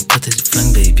toujours du mon côté du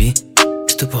flingue baby.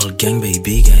 C'est tout pour le gang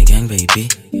baby, gang baby.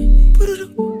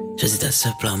 Choisis ta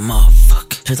soupe là,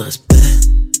 motherfuck. J'ai de respect,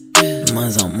 de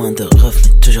moins en moins de refs,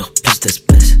 mais toujours plus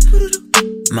d'espèces.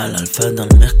 Mal alpha dans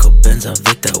le Merco Benz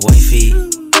avec ta wifi.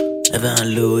 Y'avait un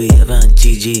Louis, y'avait un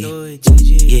Gigi.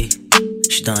 Yeah.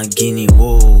 J'suis dans la Guinea,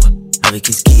 wow. Avec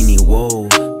une skinny, wow.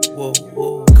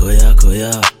 Goya,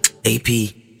 Goya,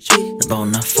 AP. D'abord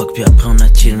on a fuck, puis après on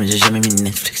a chill, mais j'ai jamais mis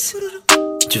Netflix.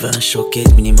 Tu veux un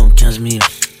showcase, minimum 15 000.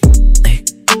 Hey,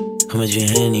 remets du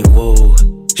Henny, wow.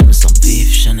 Je me sens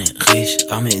vif, jeune et riche,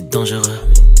 armé et dangereux.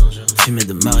 Fumé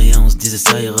de Maria, on se disait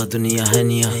ça ira, Dunia,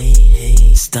 Henia.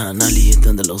 Si t'es un allié, t'es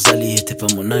un de leurs alliés, t'es pas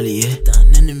mon allié.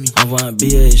 Envoie un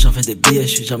billet, j'en fais des billets,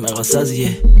 j'suis jamais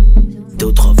rassasié. 2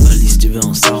 ou 3 valises, tu veux,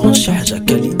 on s'arrange, j'ai haja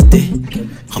qualité.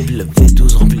 Remplis le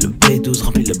V12, remplis le B12,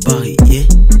 remplis le barillet.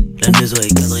 La maison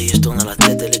est quadrillée, j'tourne à la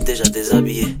tête, elle est déjà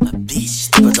déshabillée.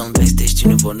 T'es pas dans le backstage, tu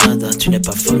ne vaux nada, tu n'es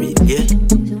pas familier.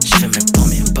 J'ai fait mes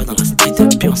premiers pas dans la street,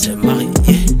 et puis on s'est marié.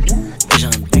 Et j'ai un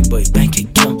big boy bank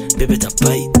account, bébé t'as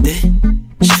pas idée.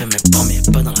 J'ai fait mes premiers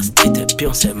pas dans la street, et puis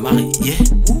on s'est marié.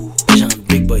 Et j'ai un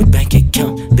big boy bank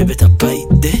account, bébé t'as pas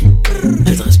idée.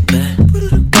 J'ai de respect,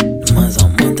 de moins en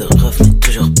moins de refs, mais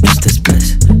toujours plus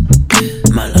d'espèces.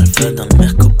 Mal alpha dans le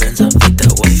Merco Benz avec ta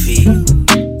wifi.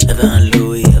 Y'avait un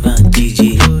Louis, y'avait un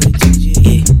Gigi.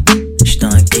 Yeah. J'suis dans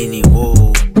la Guinea,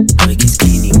 wow. Avec une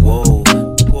skinny, wow.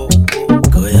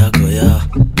 Goya, Goya,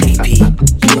 AP.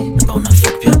 D'abord on a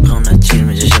fuck, puis après on a chill,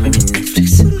 mais j'ai jamais mis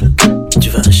Netflix. Tu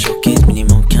veux un showcase,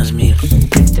 minimum 15 000. Hey,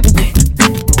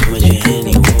 remets du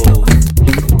Henny, wow.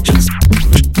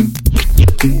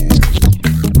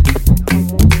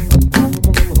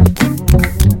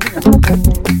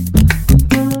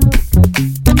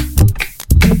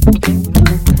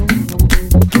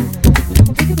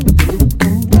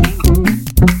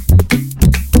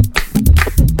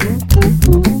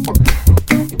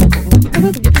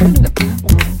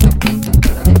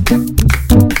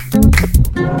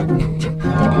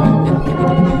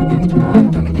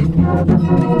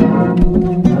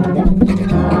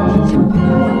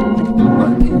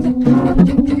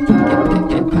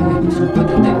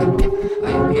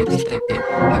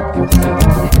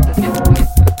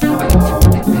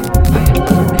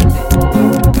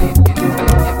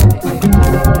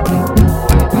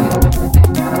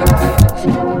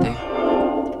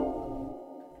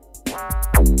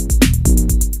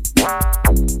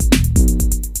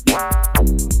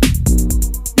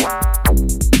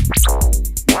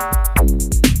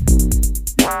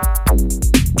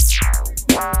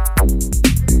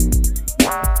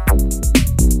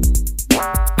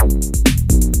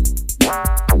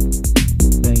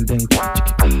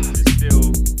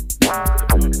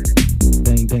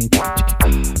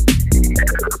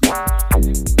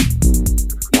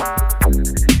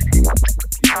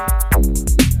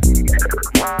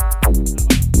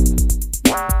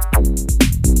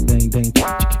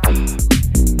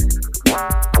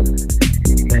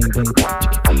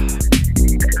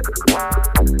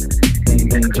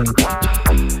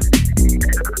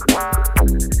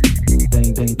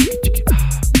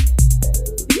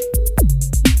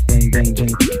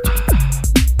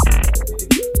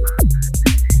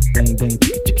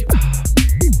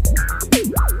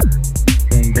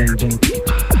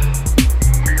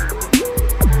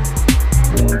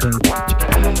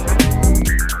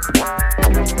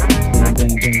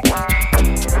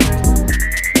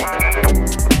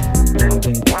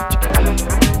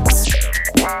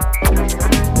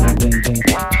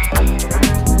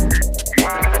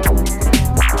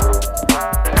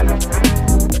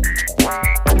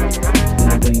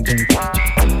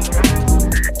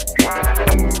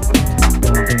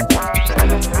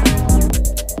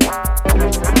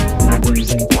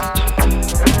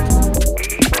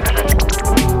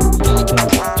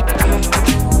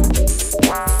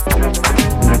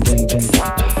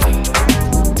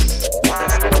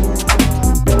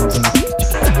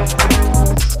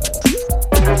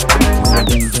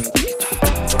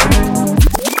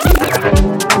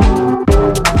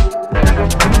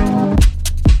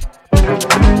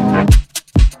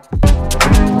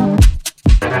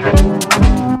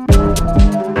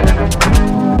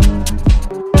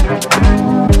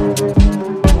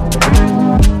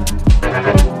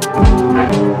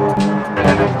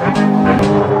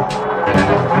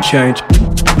 Change.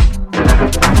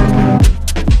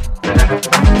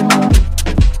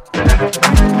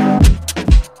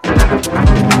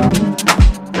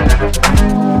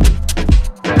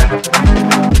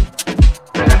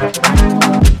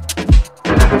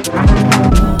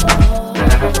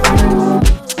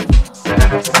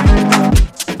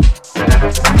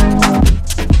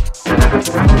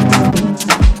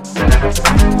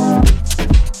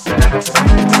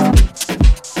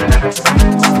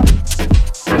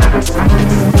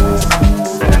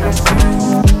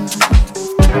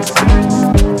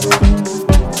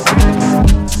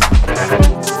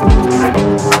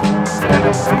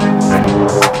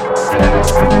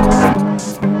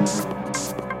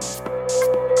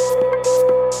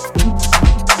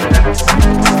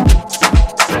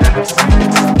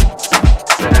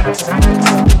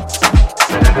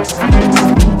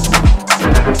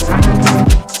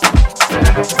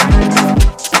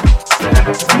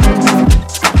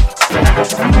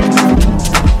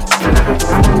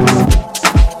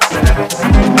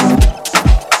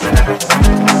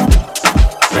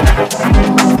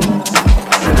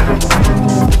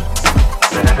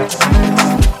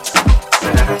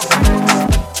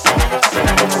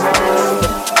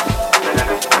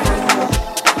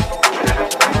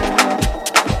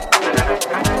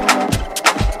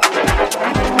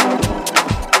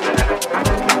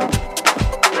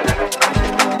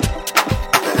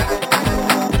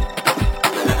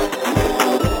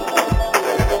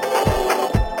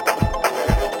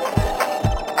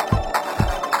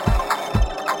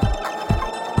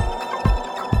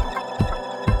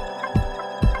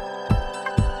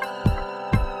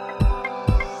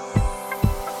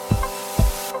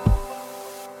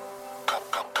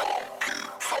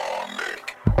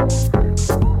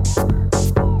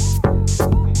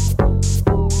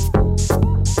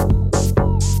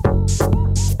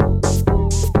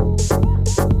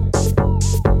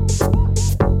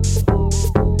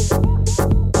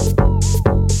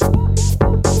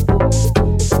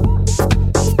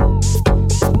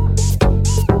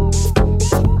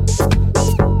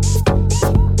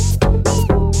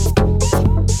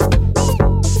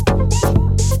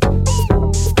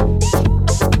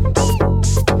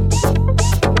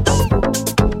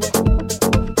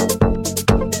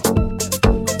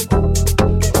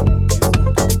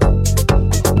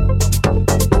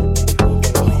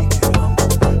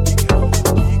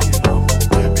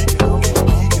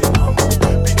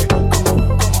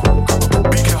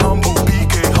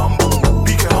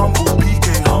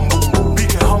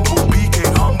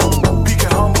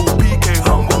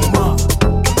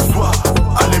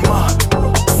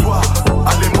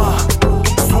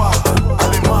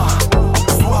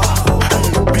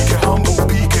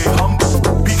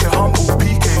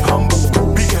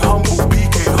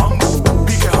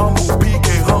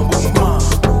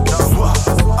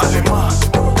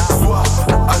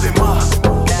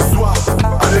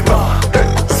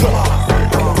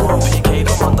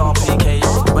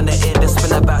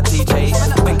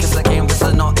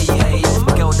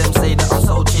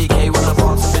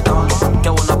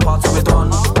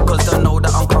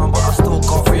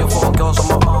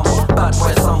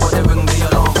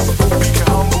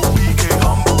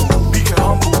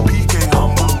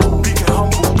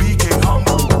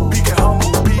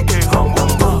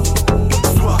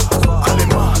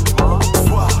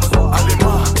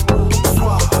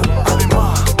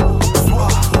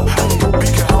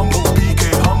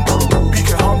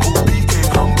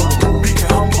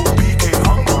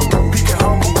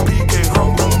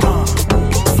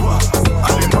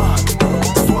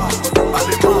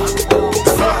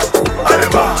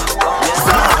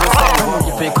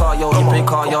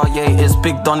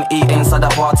 Big Don eat inside the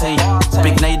party.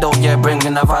 Big Nado, yeah,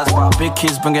 bringing the vibes. But big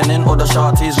kids bringing in all the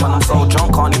shorties. Man, I'm so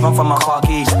drunk, can't even find my car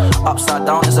keys. Upside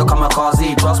down is a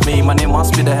kamikaze. Trust me, man, it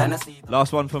must be the Hennessy.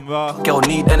 Last one from Ra. Girl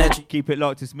need energy. Keep it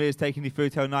locked. It's Miz taking you through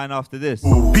till 9 after this.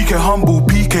 PK humble,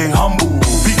 PK humble,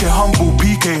 PK humble,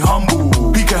 PK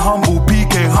humble, PK humble,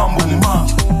 PK humble. Ma,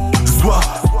 zwa,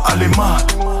 alema,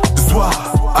 zwa,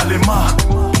 alema,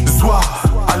 zwa,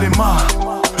 alema,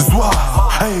 zwa.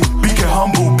 Hey, PK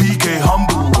humble, PK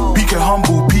humble, PK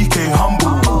humble, PK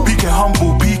humble, PK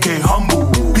humble, PK humble,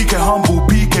 PK humble,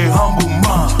 PK humble.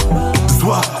 Ma,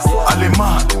 zwa,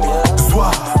 alema,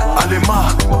 zwa,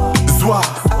 alema, zwa,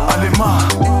 alema,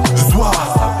 zwa.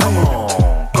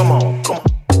 Come on, come on.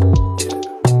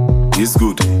 It's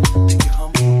good.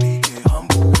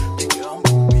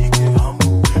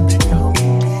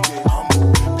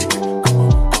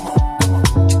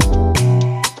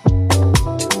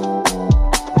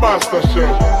 Master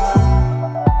Chef.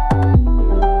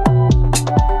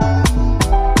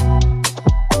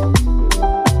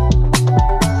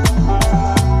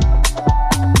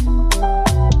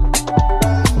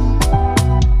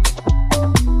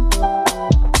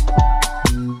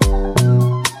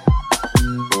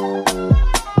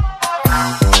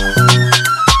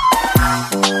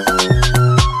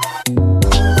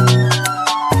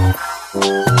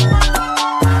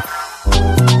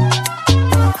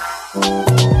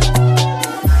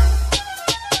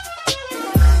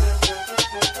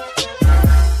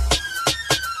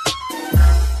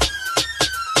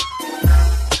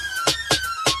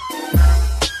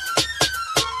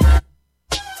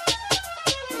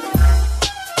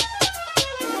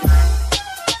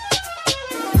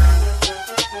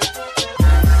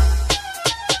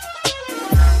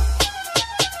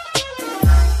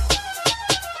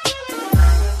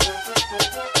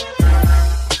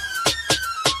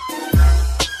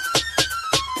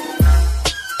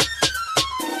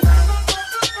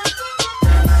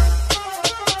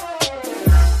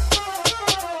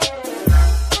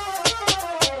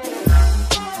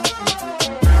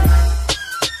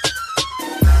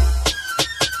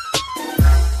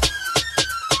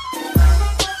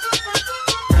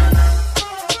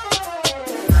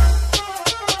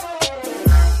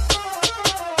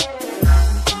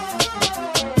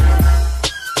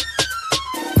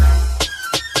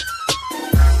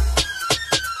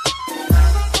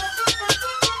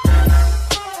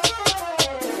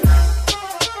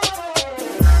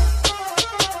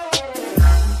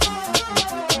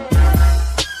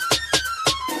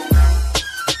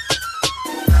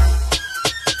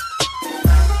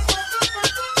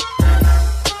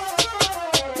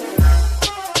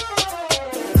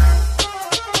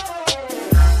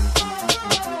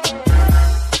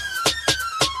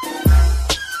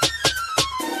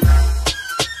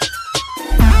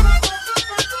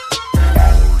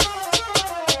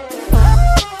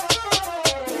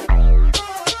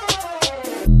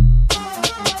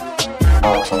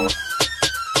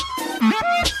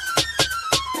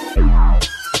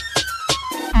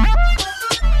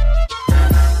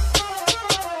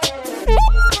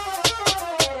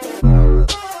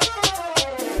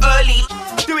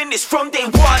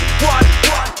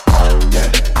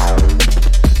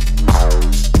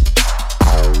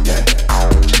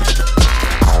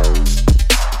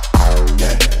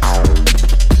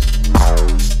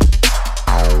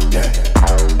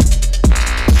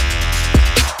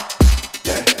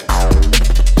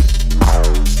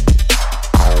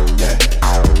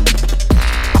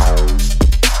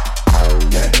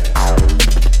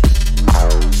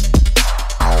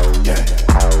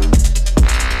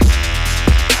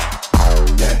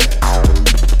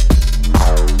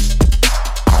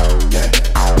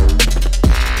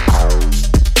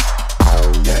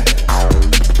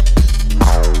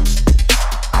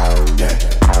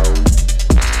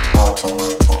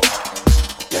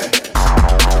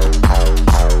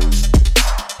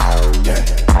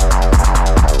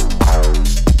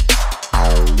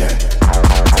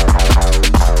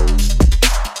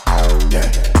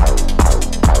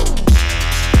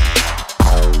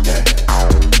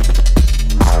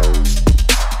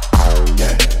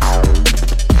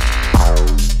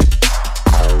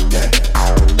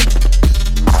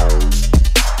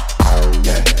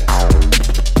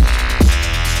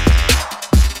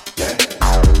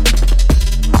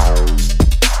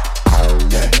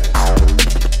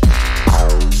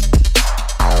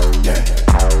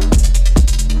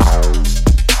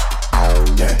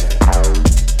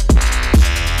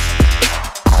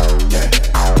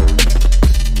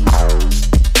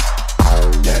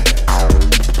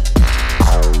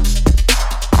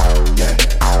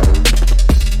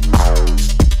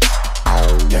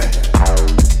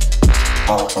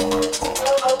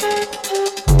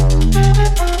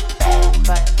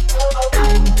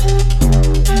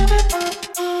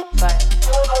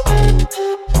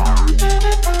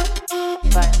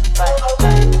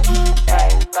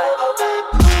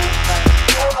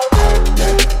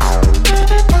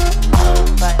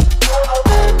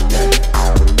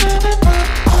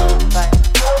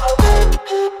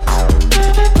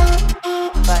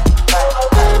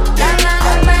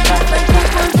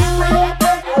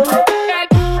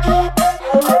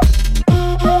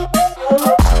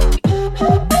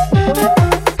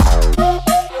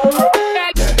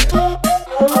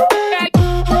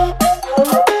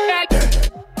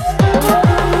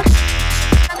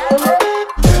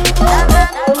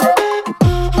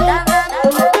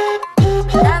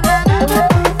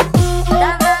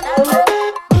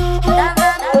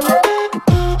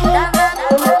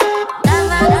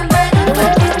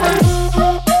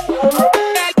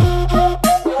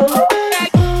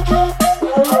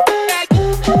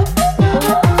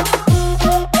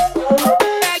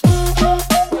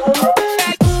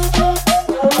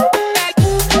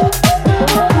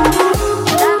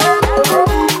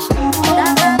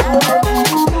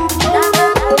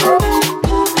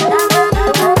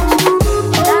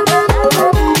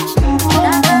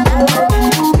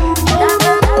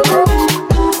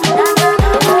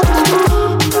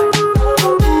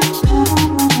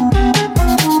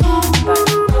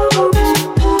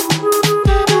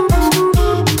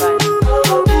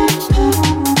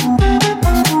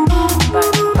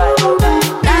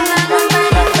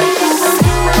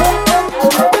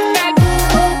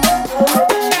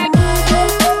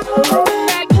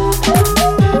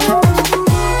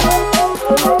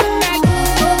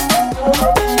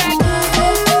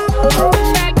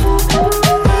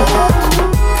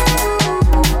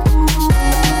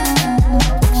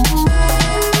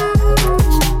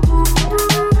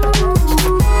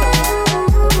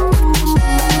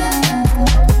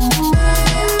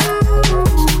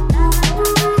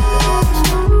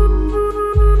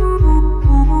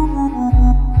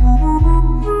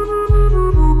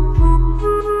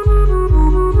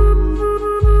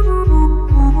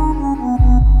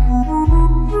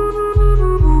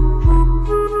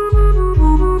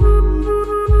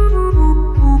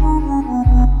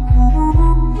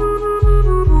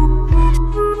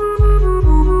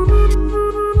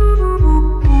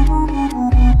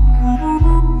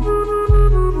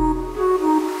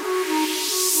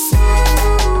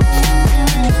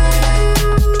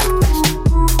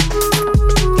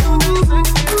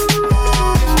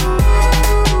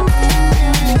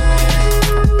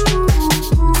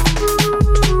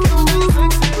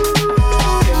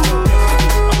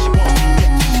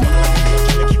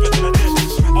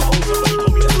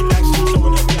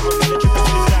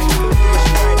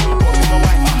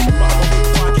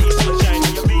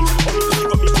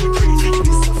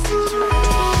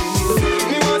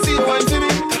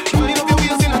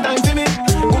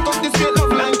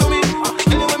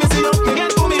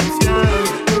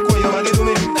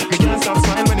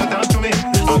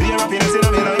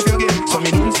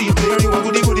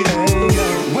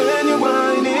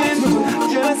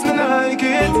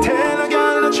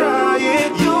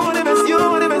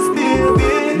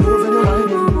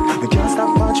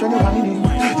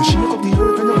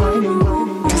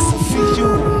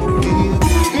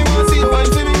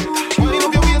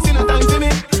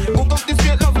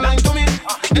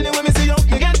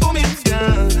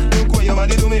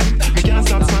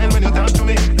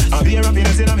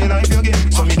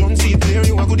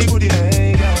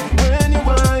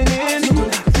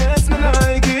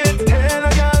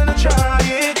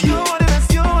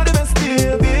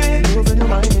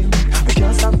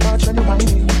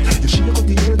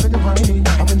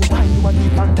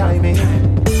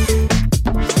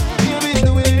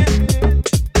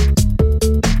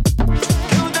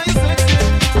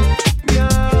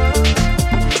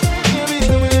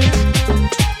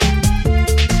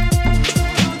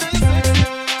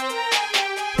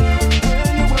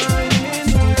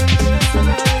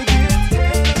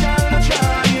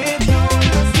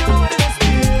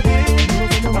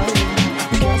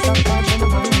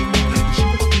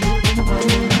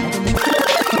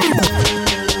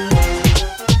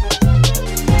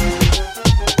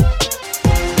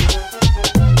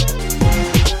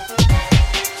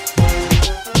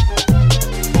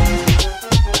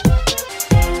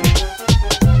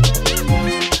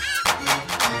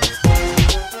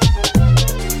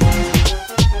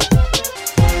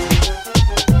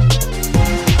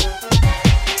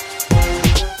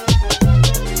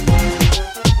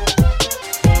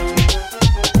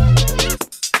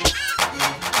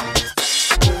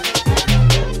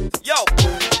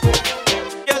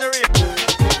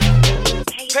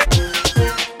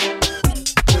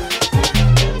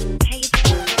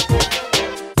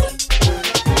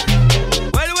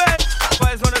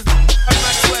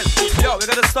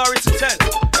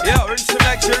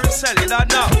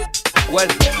 Well,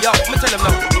 yo, me tell him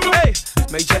now. Hey,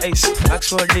 Major Ace,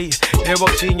 Maxwell D, Hero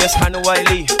Genius, Hannah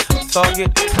Wiley,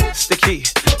 Target, Sticky,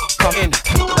 come in,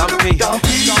 Dumpy.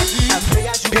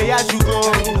 Pay as you go,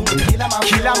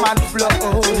 killer man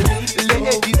flow,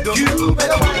 lady go. You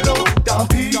better wind up,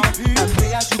 Dumpy.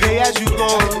 Pay as you go,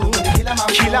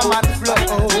 killer man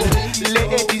flow,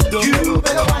 lady go. You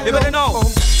better know.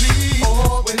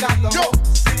 Oh, we got the whole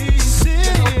scene.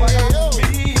 You know what I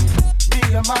mean? Me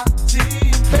and my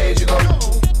team. Pay as you go.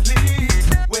 Please,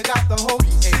 we got the whole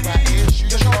scene.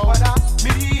 You know what I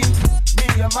mean? Me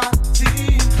and my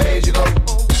team. Pay as you go.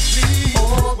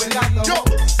 Oh, we got the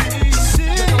whole scene.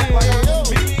 You know what I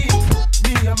mean?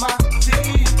 Me and my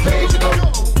team. Pay as you go.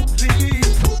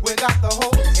 Please, we got the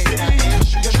whole scene.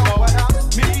 You know what I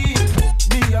mean?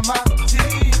 Me and my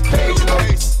team. Pay as you go.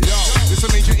 It's a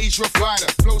Major H rough rider.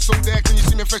 Flow so there, can you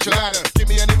see me fetch a ladder? Give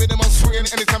me any rhythm, I'm swinging.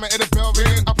 Anytime I hit the bell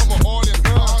ring, I put my all in.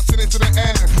 Dancing into the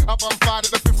end. Up on fire at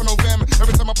the 5th of November.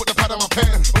 Every time I put the pad on my pen,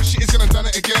 oh shit, it's gonna done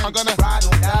it again. I'm gonna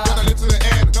live to the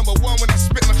end. Number one, when I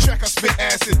spit my track, I spit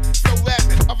acid. So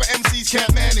rapid, other MCs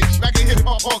can't manage. Ragged hip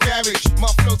hop or garage,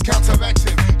 my flow's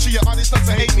counteracting. She your honest not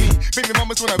to hate me. Baby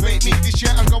mamas wanna rate me. This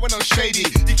year I'm going on shady.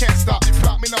 You can't stop me,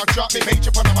 flop me, now drop me. Major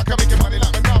pun, I can make money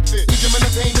like Monopoly. Jim in the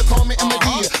pain, they call me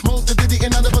MD. Most of the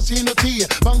and none of us see no tea.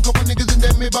 Bunk up on niggas and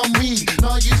then me bum weed.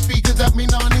 Now you speakers that me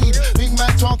now need. Big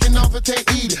man talking now for take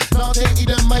heed. Now they eat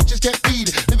them might just get feed.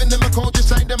 Living in my culture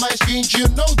side them ice cream. You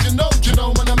know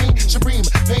what I mean? Supreme,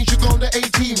 pain should go to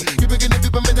 18. You begin to be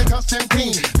with the custom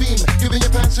clean. Beam, giving your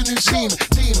pants a new seam.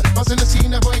 Team, busting the scene,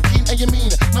 a boy keen and you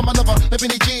mean. No man never, living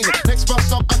the gene. Next bus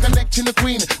stop, I connect in the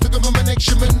queen. Took over my next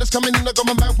shipment that's coming in, I got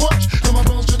my mouth watch. Got my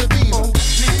bones to the beam.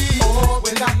 Oh,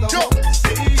 we got the whole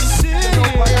scene. You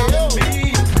know what I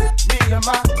mean? Me and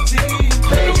my team.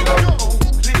 Pay as you go.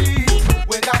 Please,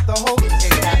 we got the whole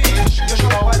scene. You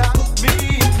know what I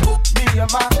mean? Me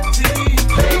and my team.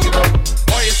 Pay as you go.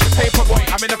 Boy, it's the paper boy.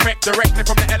 I'm in effect directly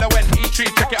from the LONE3.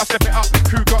 Check it, I step it up.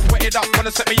 Crew got wetted up.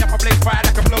 Wanna set me up, I blaze fire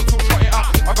like a blow tool, shot it up.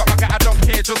 I got my guy, I don't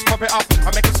care, just pop it up.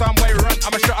 I make a sound way run,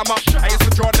 I'ma shut 'em up. I used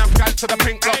to draw them guys to the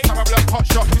pink block. Time I blow hot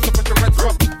shot, used to put the red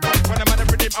spot. When I'm on the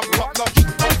rhythm, I'm top notch.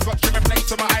 Got trimming flakes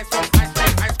to my ice off.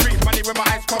 Ice cream, money with my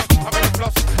eyes crossed. I'm in the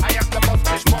floss, I am the boss,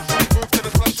 fish wash. Move to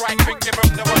the slush right quick, give 'em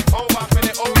the one over. Fill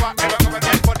it over, never go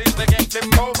again, bodies they get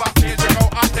flipped over. Here's your go,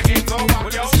 after game's over.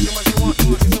 Well, yo, see so much you want,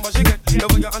 see so much you get. The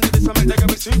way you're under this, I make they get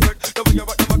me secret. The way you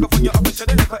rock the microphone, you're up and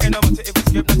shut it. Look at it, I'm on to if it's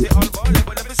skip, not it all ball.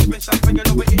 But if it's sipping champagne, you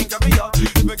know we're eating caviar.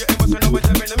 If we're getting what's we know we're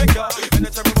living in the make ya. And the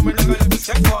terrible woman, I'm gonna let this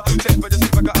get far. Take for this,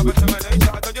 if I got a better man,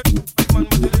 I tell you, man,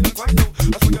 what you didn't quite do.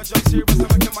 I saw your job serious, I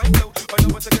make your mind blow. I know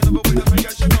what's taking over with the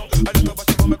fingers, you know. I don't know about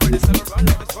you, but my credit still around.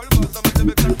 Now it's 12 months, I'm in the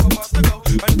big plan for fast to go.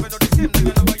 And if I know the same, then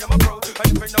you know I am a pro. And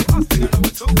if I know us, then you know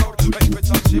it's too cold. And if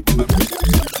it's all shit, but my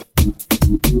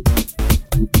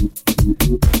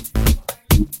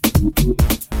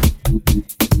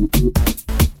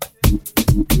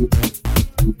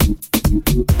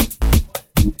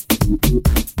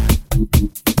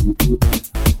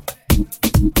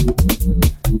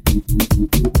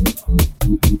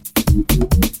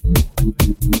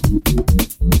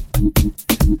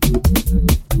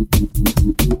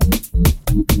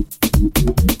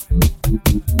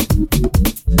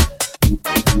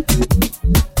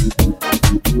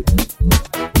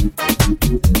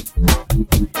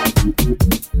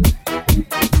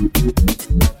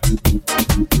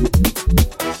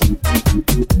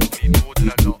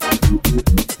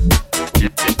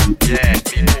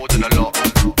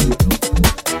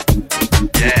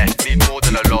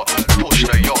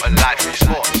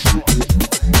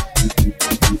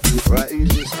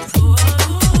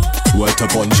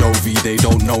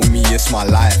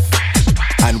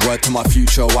my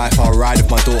future wife, I'll ride if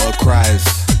my daughter cries.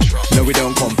 No, we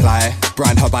don't comply.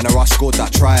 Brian Habana, I scored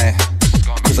that try.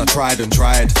 Cause I tried and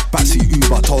tried. Backseat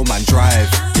Uber, told man drive.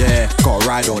 Yeah, gotta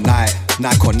ride all night.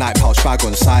 Nike on night, pouch bag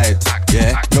on side.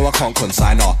 Yeah, no I can't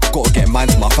consign her. Gotta get mine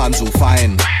to my fans all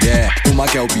fine. Yeah, all my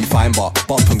girl be fine, but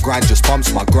bump and grind just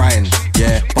bumps my grind.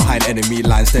 Yeah, behind enemy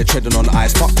lines, they're treading on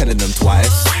ice. Fuck telling them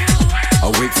twice.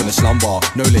 Awake from the slumber,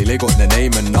 no Lele got the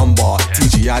name and number.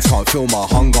 TGIs can't feel my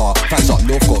hunger. Fans up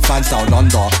north got fans down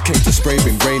under. Came to spray,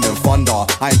 bring rain and thunder.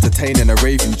 I entertain and a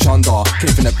raving chunder. Came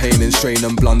from the pain and strain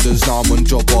and blunders. Now I'm on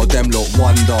job or them look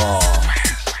wonder.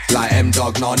 Like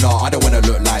M-Dog, nah, I don't wanna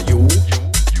look like you.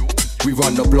 We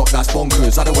run the block, that's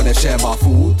bonkers, I don't wanna share my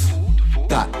food.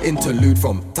 That interlude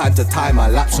from time to time, I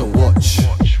lapse and watch.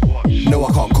 No,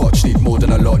 I can't coach, need more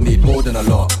than a lot, need more than a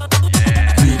lot.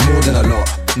 Need more than a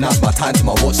lot, now's my time to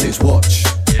my what's his watch.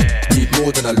 Need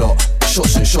more than a lot,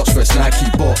 shots and shots for his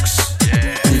Nike box.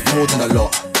 Need more than a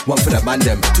lot, One for the man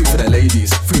them, two for the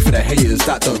ladies, three for the haters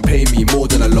that don't pay me more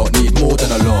than a lot, need more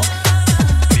than a lot.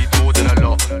 Need more than a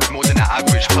lot, more than the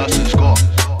average person's got.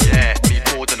 Yeah, need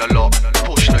more than a lot.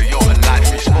 Portion of yacht and like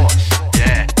 3 spots.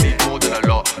 Yeah, need more than a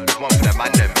lot. One for the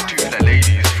man them, two for the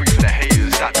ladies, three for the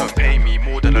haters that don't pay me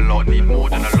more than a lot, need more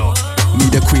than a lot.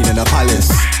 Need a queen in a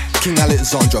palace. King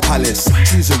Alexandra Palace.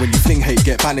 Choosing when you fling hate,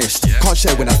 get banished. Can't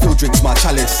share when I fill drinks, my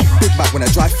chalice. Big Mac when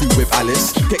I drive through with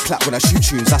Alice. Get clapped when I shoot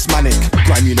tunes, that's manic.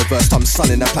 Grime universe, I'm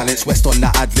sunning the planets. West on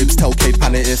that ad-libs, tell K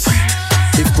Panitis.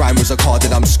 If grime was a car,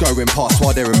 then I'm scurrying past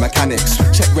while they're in mechanics.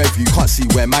 Check review, can't see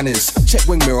where man is. Check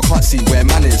wing mirror, can't see where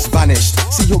man is. Vanished,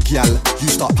 see your gal, you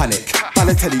start panic.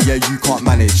 Balotelli, yeah, you can't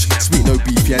manage. Sweet, no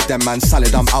beef, yeah, them man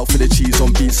salad. I'm out for the cheese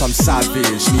on beats, I'm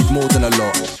savage. Need more than a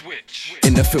lot.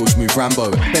 In the fields, move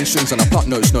Rambo. Then strings on a pluck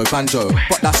notes, no banjo.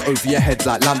 But that's over your head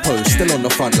like lamppost. Still on the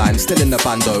front line, still in the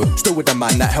bando. Still with the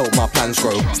man that helped my plans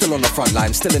grow. Still on the front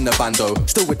line, still in the bando.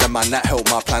 Still with the man that helped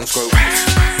my plans grow.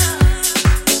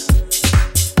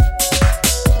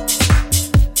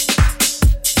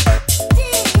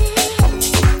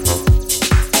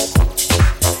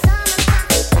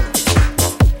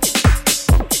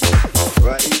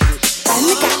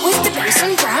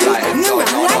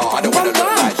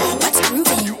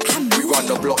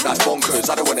 That's bonkers,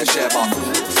 I don't wanna share my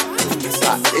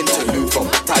that interlude from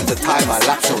time to time I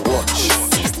lapse and watch.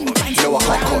 No, I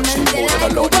can't coach, need more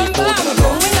than a lot, need more than a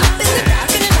lot.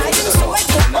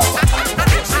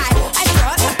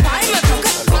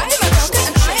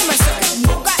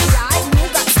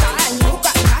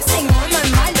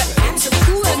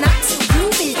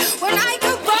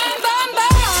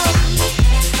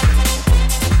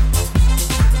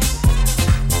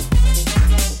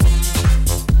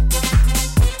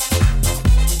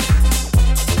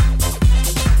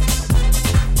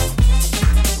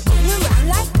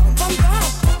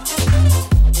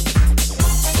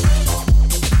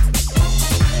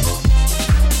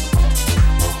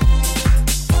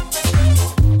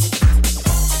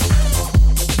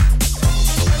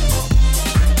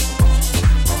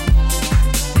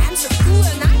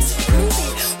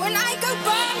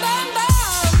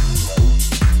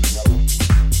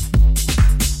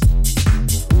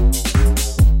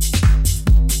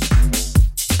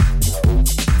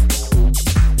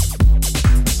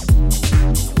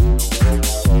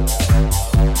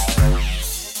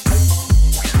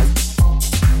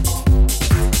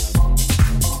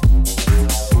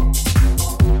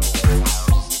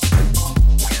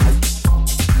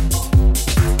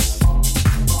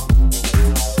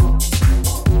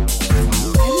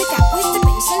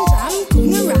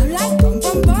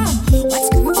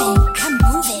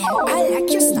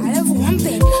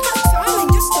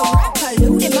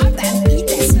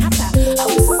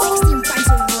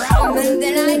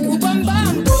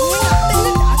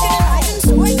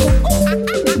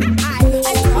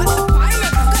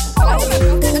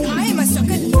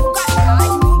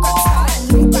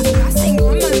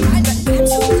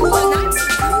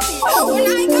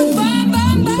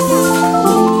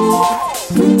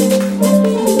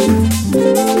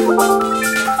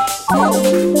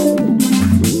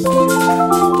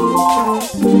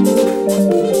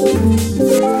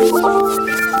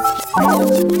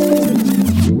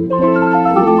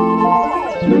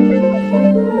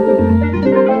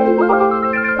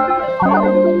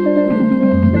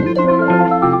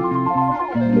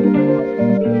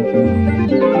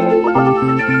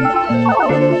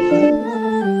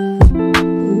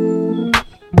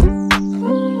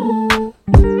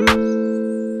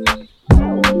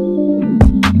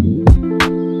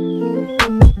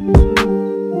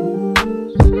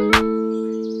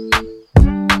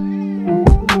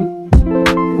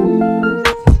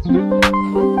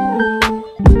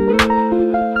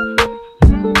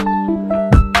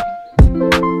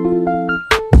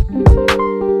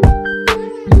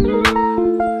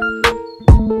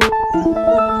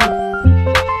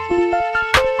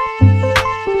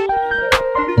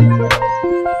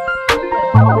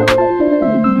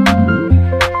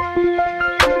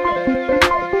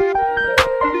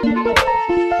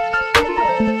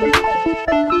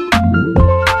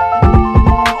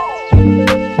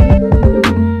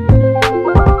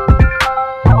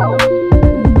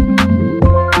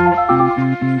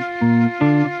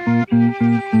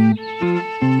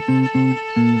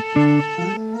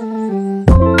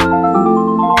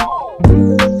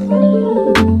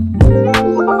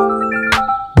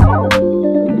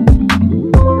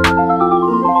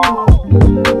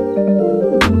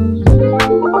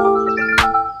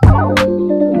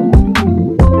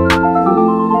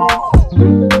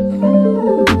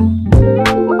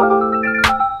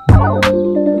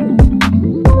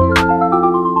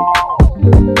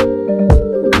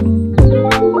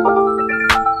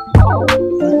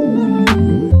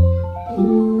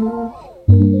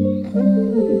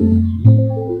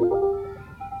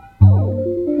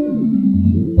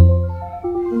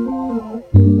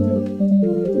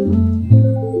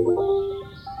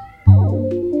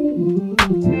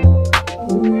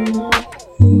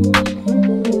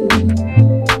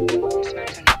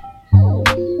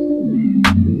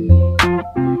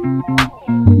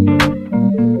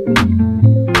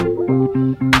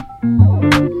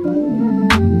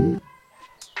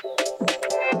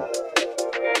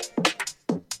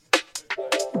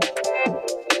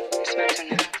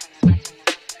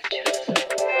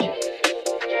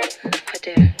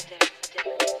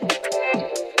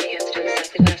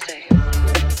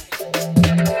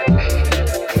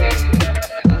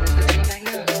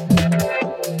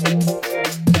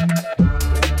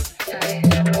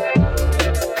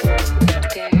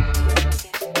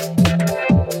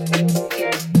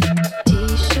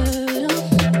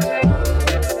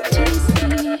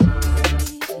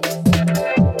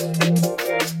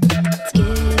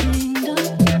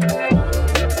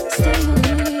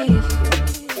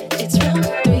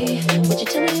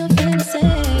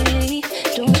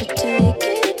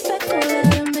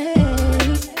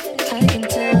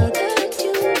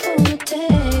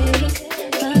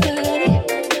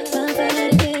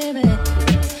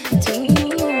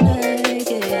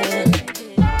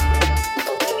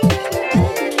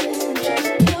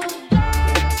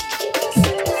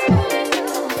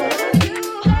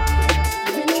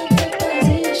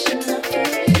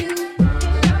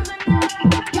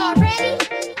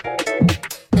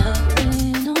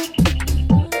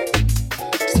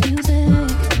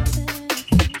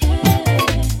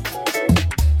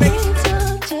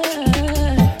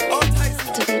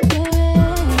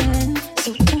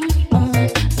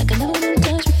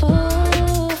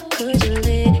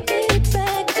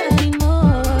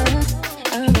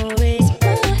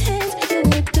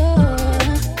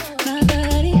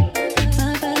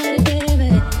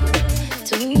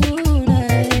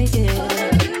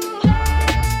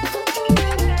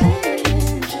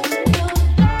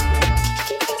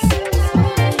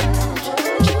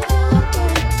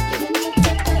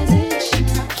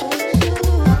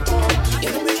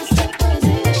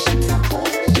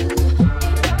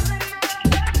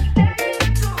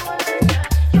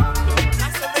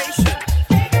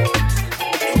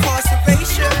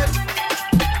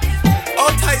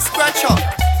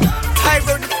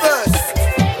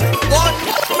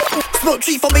 Smoke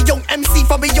tree for me young, MC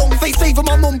for me young. Face favor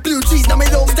my mum, blue cheese, now me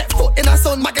long. Step foot in a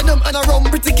sun, magnum and a rum.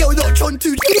 Pretty girl, not chon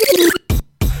too.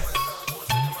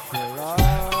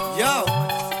 Yo,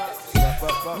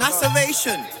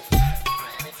 maceration,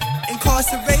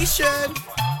 incarceration,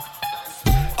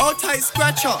 all tight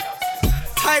scratcher,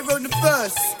 Tyrone the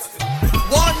first.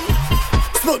 One.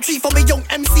 Smoke tree for me young,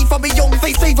 MC for me young.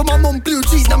 Face favor my mum, blue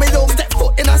cheese, now me long. Step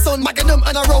foot in a sun, magnum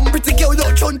and a rum. Pretty girl,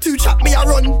 not chon too, chat me a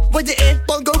run. When you in,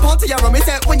 bongo party I run. Me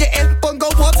say when you in,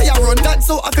 bongo party I run. That's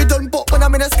so I could done, but when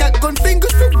I'm in a skank gun, fingers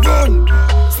to run.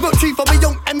 Smoke tree for me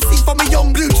young, MC for me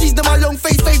young. Blue cheese, now my long.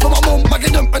 Face favor my mum,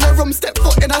 magnum and a rum. Step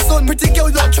foot in a sun, pretty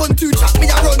girl, not chon too, chat me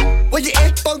a run. When you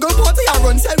in, bongo party I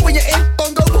run. Said when you in,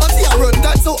 bongo party I run.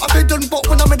 That's so I could done, but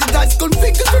when I'm in the dance gun,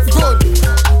 fingers to run.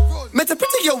 Met a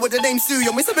pretty girl with the name Sue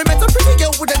Young. Me say me met a pretty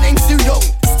girl with the name Sue Young.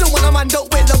 Still when a man don't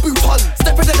wear the boot on.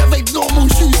 Step into the vape,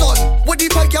 normal shoes on. What do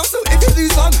you play, girl? So if you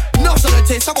lose on, no on the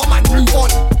taste, I want man move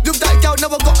on. Look that girl,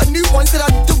 never got a new one. Said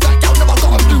I do that girl, never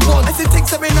got a new one. I said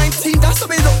take 719, that's what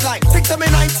me look like. Take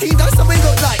 719, that's what me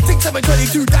look like. Take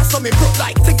 722, that's what me broke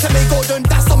like. Take 7 golden,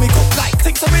 that's what me cook like.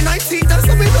 Take 719, that's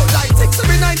what me look like. Take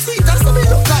 719, that's what me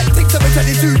look like. Take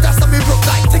 722, that's what me broke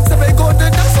like. Take 7 golden,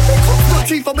 that's what me cook like.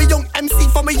 Tree for me young, MC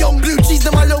for me young. Blue cheese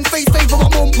in my long face, favor my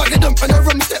mum. Magnum and a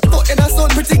rum, step foot in a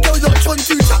sun. Pretty girl, not chon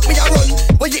too, chat me a run.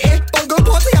 When you in, bongo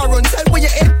party I run. Said when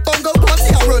you in, bongo party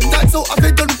I run. That's all I've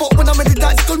been done, but when I'm in the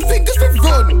dance, gun fingers to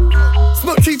run.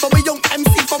 Smoke tree for me young,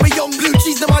 MC for me young. Blue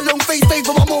cheese in my long face,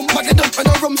 favor my mum. Magnum and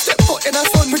a rum, step foot in a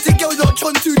sun. Pretty girl, not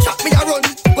chon too, chat me a run.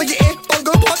 When you in,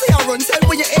 bongo party I run. Said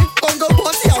when you in, bongo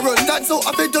party I run. That's all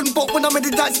I've been done, but when I'm in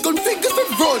the dance, gun fingers to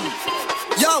run.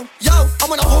 Yo, I'm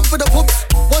on a hunt for the pumps.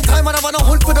 One time when I'm on a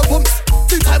hunt for the pumps.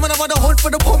 2 times when I'm on a hunt for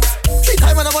the pumps. 3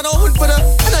 times when I'm on a hunt for the.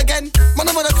 And again, when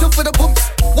I'm on a club for the pumps.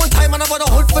 1 time when I'm on a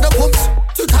hunt for the pumps.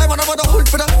 2 times when I'm on a hunt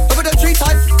for the. Up with the 3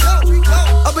 times.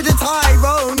 Up with the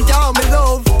Tyrone. Girl, me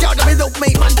love. Girl, that me love,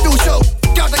 make man feel show.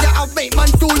 Girl, that you have, make man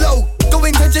feel low. Go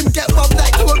into gym, get one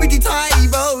like. Come up with the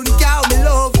Tyrone. Girl, me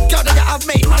love. Girl, that you have,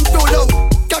 make man feel low.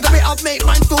 Girl, that me have, make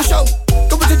man feel show.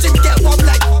 Go into gym, get one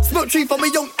like. Smoke tree for me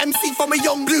young, MC for me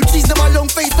young. Blue cheese in my long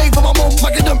face, favor my mum.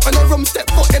 Magnum and a rum, step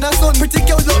foot in a sun. Pretty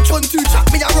girl, not chon too, chat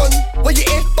me a run. When you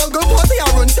in, bongo party I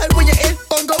run. Said when you in,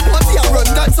 bongo party I run.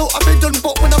 That's all I've been done,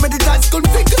 but when I'm in the dance, gun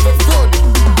fingers to run.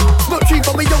 Smoke tree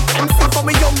for me young, MC for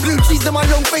me young. Blue cheese in my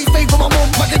long face, favor my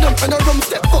mum. Magnum and a rum,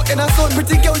 step foot in a sun.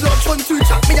 Pretty girl, not chon too,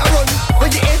 chat me a run.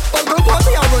 When you in, bongo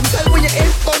party I run. Said when you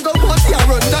in, bongo party I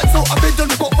run. That's all I've been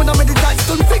done, but when I'm in the dance,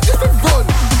 gun fingers to run.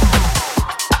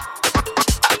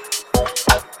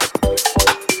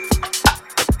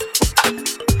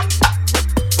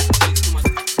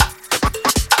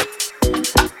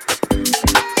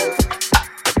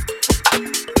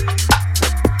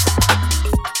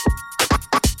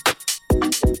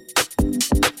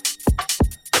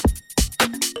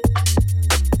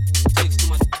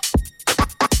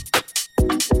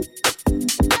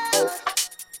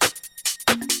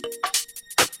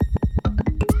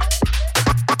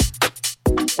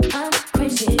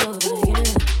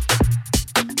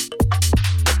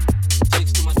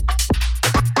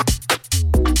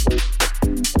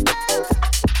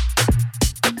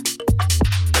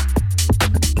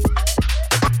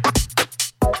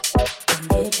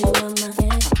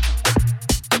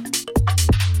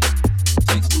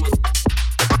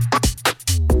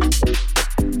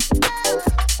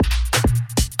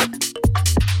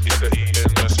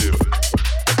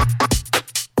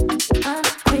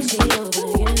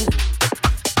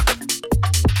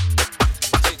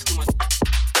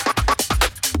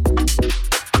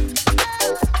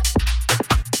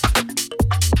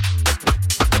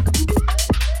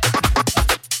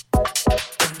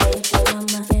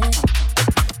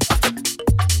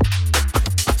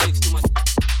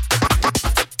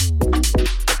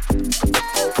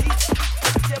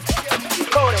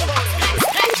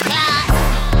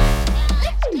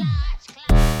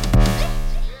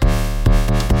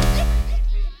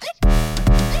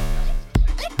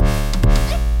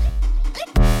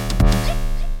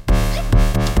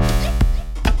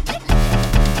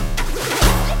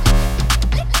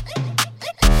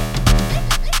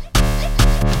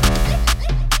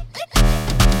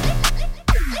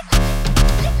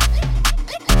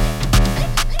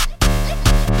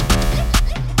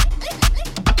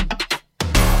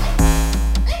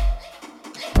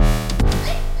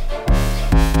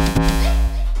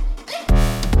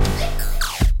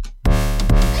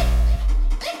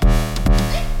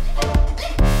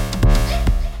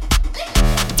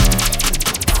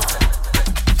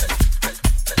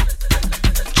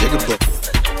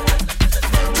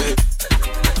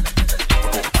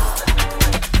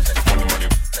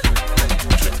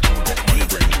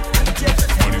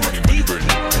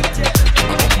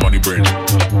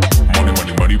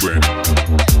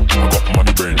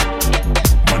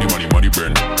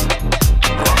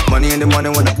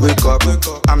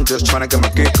 I'm just tryna get my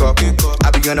kick up.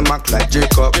 I be on the mark like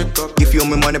Jacob. If you owe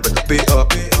me money, better pay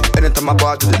up. Anytime I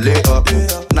bar to the lay up.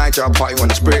 Night job party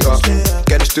when I spray up.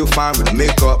 Get it still fine with the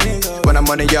makeup. When I'm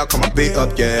money, y'all come and pay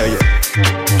up, yeah, yeah.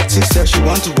 She said she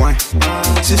want to wine.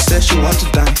 She said she want to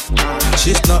dine.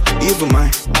 She's not even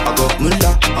mine. I got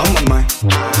mullah on my mind.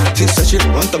 She said she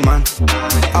want the man.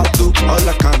 I'll do all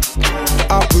I can.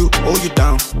 I will hold you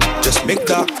down. Just make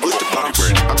that with the bounce.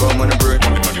 I got money brain.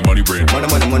 Money brain. Money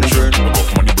brain. I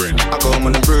got money brain. I got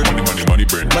money brain. Money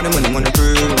brain. Money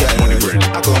brain. Yeah, money brain.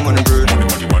 I got money brain.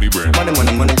 Money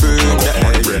brain. Money brain. Yeah,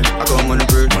 I got money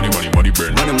brain. Money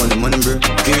brain. Money brain.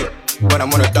 Yeah. When I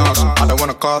wanna dance, I don't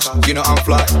wanna cost. You know I'm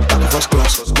fly, like a first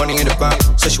class. Money in the bank,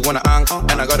 says she wanna hang,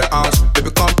 and I got the ounce.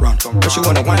 Baby, come round, but she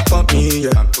wanna wine for me,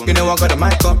 yeah. You know I got a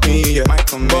mic on me, yeah.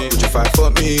 But would you fight for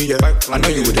me, yeah? I know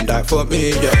you wouldn't die for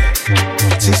me, yeah.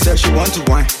 She said she want to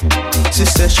wine, she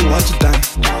said she want to dine.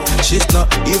 She's not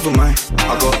even mine.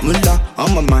 I got mullah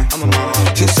on my mind.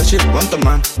 She said she want the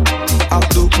man. I'll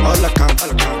do all I can.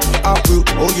 I will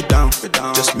hold you down.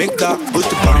 Just make that with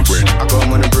the bounce. I got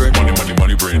money brain. Money brain.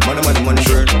 Money brain. I got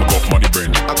money brain.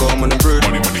 I got money brain.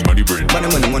 Money brain.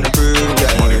 Money brain.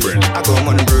 Yeah. Money brain. I got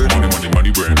money brain. Money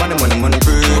brain. Money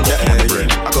brain. Yeah.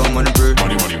 I got money brain.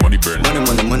 Money brain. Money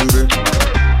brain.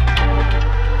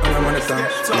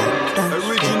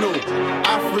 Original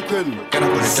African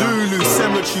Zulu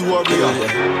cemetery warrior.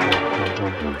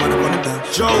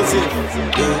 Joseph.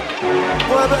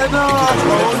 Boy, better not.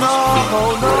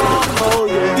 Oh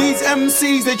yeah. These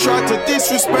MCs, they try to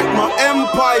disrespect my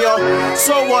empire,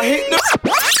 so I hit them.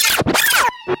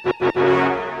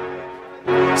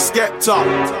 Skepta,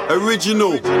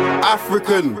 original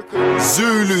African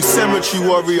Zulu cemetery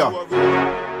warrior.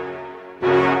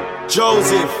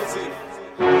 Joseph.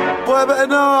 Boy, better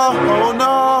no,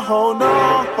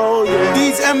 oh yeah.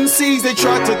 These MCs, they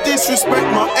try to disrespect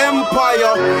my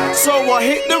empire, so I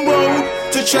hit the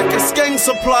road to check a skeng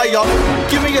supplier.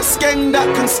 Give me a skeng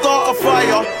that can start a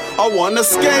fire. I want a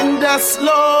skeng that's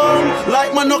long,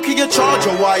 like my Nokia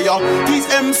charger wire. These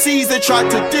MCs, they try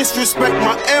to disrespect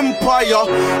my empire,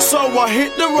 so I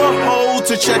hit the road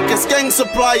to check a skeng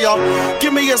supplier.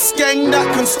 Give me a skeng that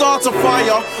can start a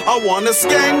fire. I want a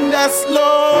skeng that's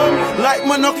long, like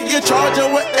my Nokia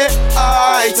charger with it.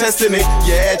 I testing it,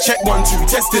 yeah, check 1, 2,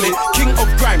 testing it. King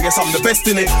of grime, yes, I'm the best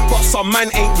in it, but some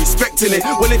man ain't respecting it.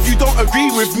 Well, if you don't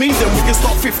agree with me, then we can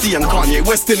start 50 and Kanye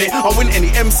West in it. I win any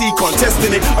MC contest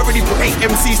in it. Already put 8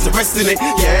 MCs to rest in it.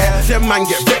 Yeah, them man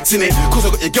get vexed in it, cause I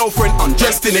got your girlfriend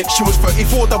undressed in it. She was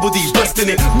 34 double D breast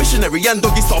in it. Missionary and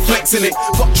doggy start flexing it,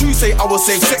 but true say I was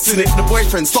safe sex in it. The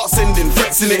boyfriend start sending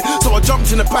threats in it, so I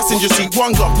jumped in the passenger seat.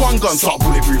 One gun, start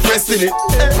bulletproof vest in it.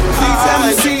 These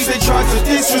MCs, they try to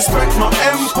disrespect my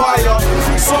empire,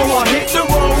 so I hit the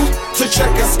road to check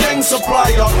a skeng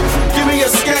supplier. Give me a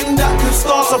skeng that can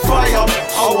start a fire.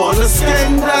 I want a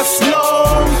skeng that's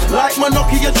long, like my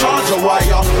Nokia charger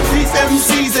wire. These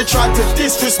MCs, they try to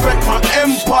disrespect my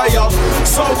empire,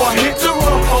 so I hit the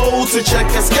road to check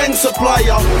a skeng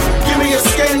supplier. Give me a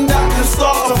skeng that can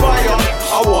start a fire.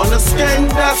 I want a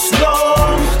skeng that's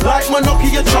long, like my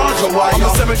Nokia charger wire. I'm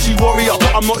a cemetery warrior,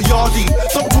 but I'm not yardy.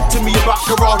 Don't talk to me about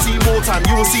karate. More time,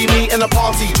 you will see me in a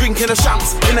party, drinking a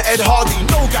shams in a Ed Hardy.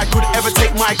 No guy could ever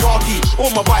take my car key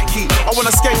or my bike key. I want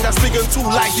a skeng that's big and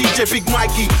tall like DJ Big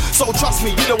Mikey. So trust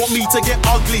me, you don't want me to get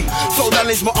ugly. Flow down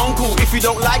is my uncle. If you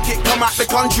don't like it, come out the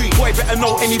country. Boy, better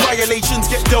know any violations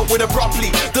get dealt with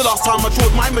abruptly. The last time I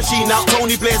drove my machine out,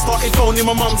 Tony Blair started phoning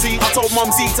my mumsy. I told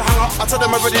mumsy to hang up. I told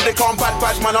them already they can't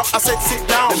bad man up. I said sit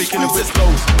down. Let me kill him with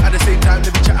flows. At the same time,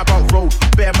 let me chat about road.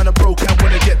 Bare man are broke and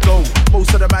wanna get low.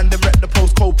 Most of the man them rep the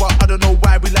postcode, but I don't know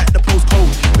why we like the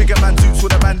postcode. Bigger man suits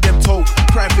with a man them told.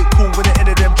 Private cool with the end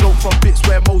of them joke from bits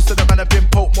where most of the man have been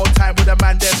poked. More time with a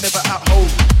man them never at home.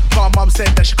 My mum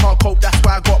said that she can't cope, that's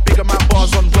why I got bigger man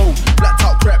bars on road. Black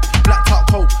top crap, black top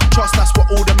coat. Trust that's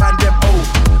what all the man them owe.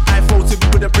 I folded me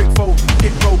with a brick fold.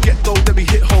 Hit roll, get low, then we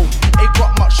hit home. Ain't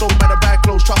got much, so man I buy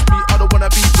clothes. Trust me, I don't wanna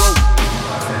be broke.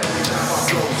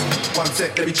 One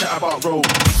sec, let me chat about road.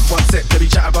 One sec, let me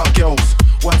chat about girls.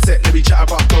 One sec, let me chat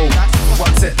about gold.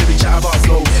 One sec, let me chat about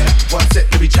flows. One sec,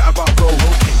 let me chat about gold.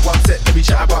 One sec, let me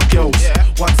chat about girls.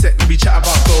 One sec, let me chat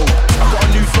about gold. I got a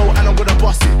new flow and I'm gonna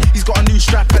bust it. He's got a new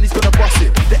strap and he's gonna bust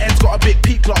it. The end's got a big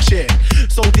peak last year,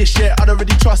 so this year I'd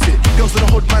already trust it. Girls in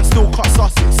the hood, man, still can't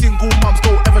suss it. Single mums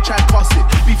don't ever try and cuss it.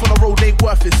 Beef on the road ain't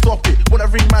worth it, stop it. Want a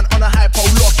ring man on a high pole,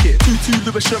 lock it. 2-2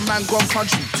 Louis Lewisham man gone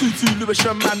country. 2-2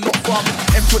 Lewisham man not farming.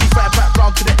 M25 back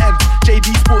round to the end.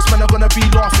 JD sportsmen are gonna be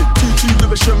laughing. 2-2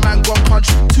 Lewisham man gone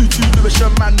country. 2-2 Lewisham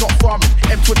man not farming.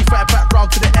 M25 back round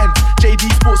to the end. JD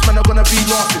sportsmen are gonna be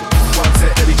laughing. One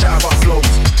sec, let me chat about flows.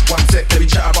 One sec, let me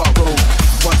chat about road.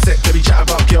 One sec, let me chat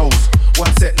about girls.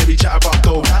 One sec, let me chat about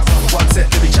gold. One sec,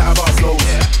 let me chat about flows.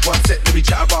 One sec, let me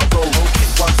chat about road.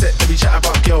 One sec, let me chat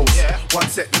about girls. One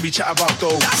sec, let me chat about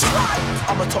gold.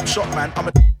 I'm a top shot man, I'm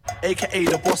a AKA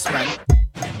the boss man.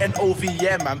 NOV,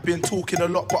 yeah man, been talking a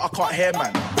lot but I can't hear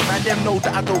man. Man, them know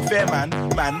that I don't fair man.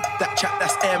 Man, that chat,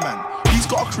 that's air man. He's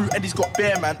got a crew and he's got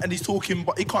bear man. And he's talking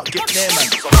but he can't get near man.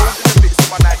 So I'm holding the bits in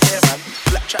my night hair man.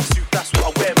 Black tracksuit, that's what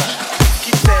I wear man.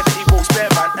 Keep saying that he won't spare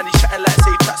man. And he's chatting like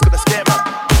say chat's gonna scare man.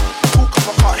 Talk up,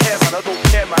 I can't hear man, I don't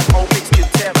care man. I'll make skin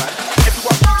tear man.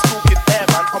 Everyone keeps talking air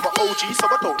man. I'm an OG so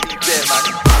I don't need bear man.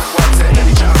 One sec, let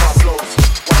me chat about flows.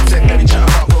 One sec, let me chat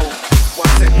about road.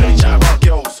 One sec, let me chat about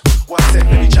girls. One sec,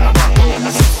 let me chat about road.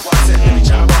 One sec, let me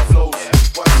chat about flows.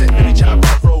 One sec, let me chat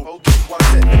about road. One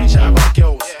sec, let me chat about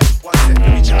girls. One sec,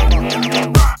 let me chat about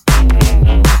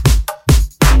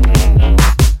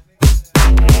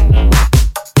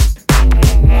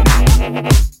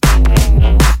girls.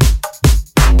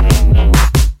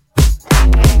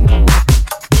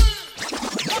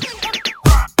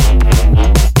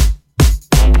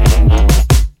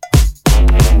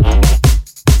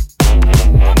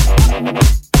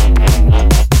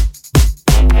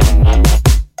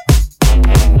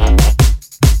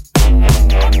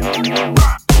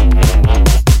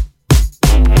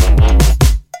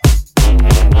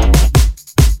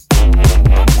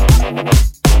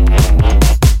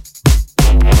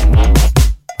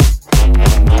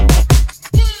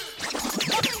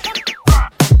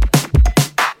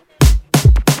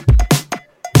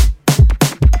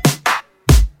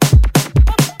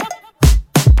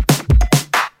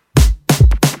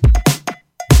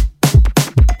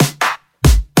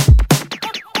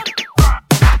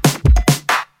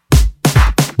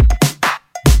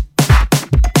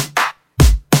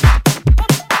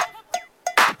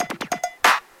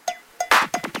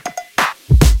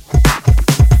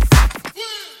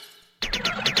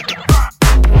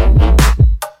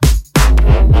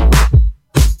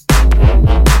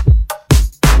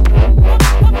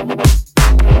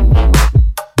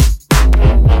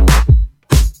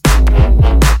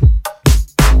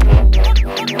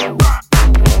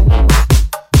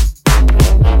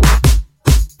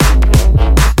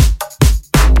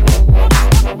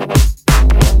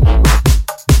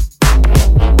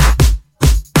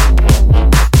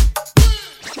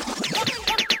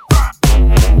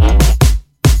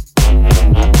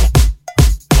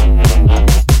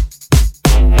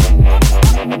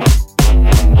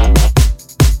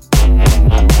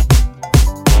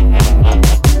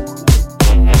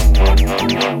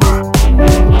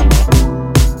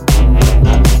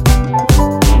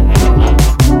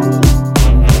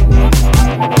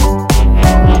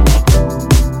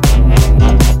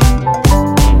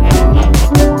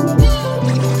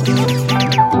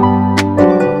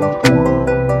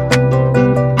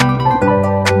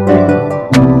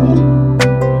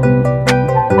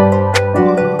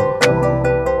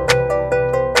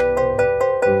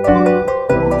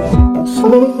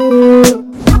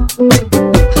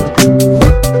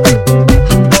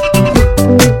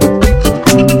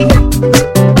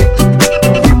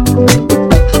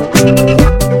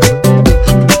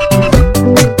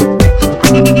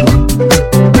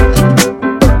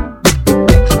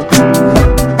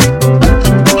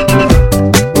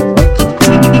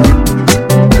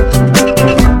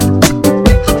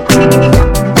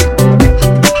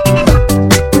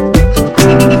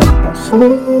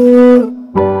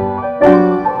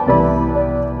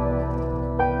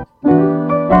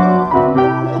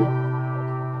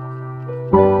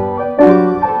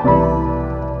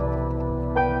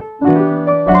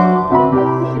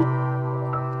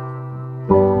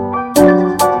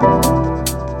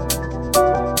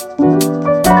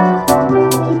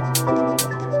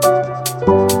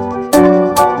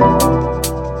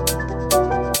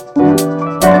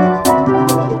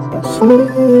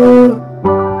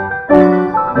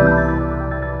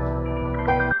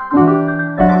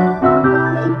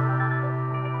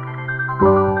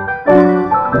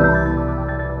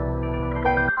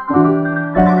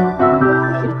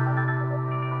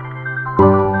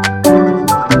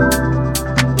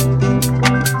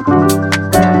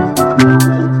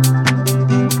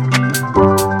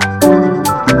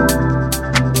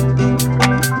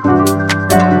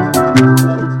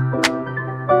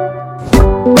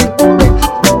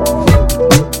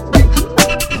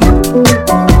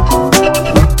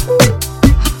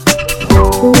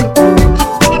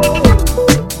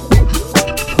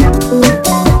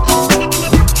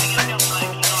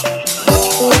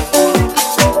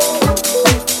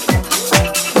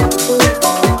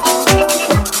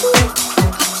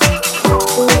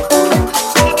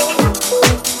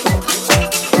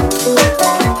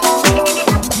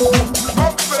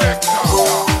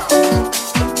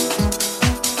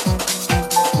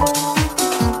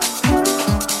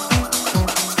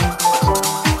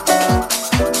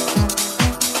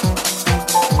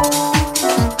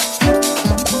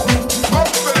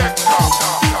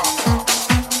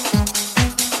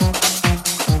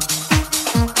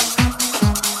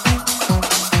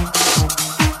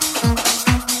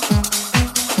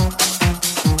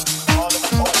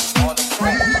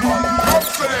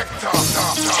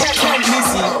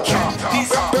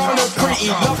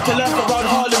 pretty, love to lurk around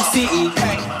Harlem City.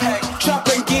 Trap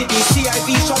and giddy, CID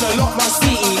tryna lock my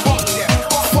city.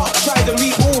 Fuck try to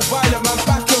meet all violent man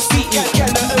back your city.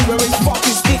 Can the earn where it's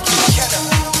fucking sticky.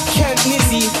 Kent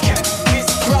Nizzy,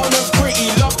 brown and pretty,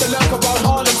 love to lurk around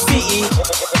Harlem City.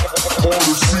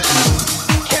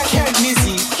 Kent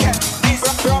Nizzy,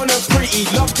 brown and pretty,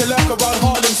 love to lurk around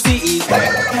Harlem City.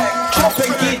 Trap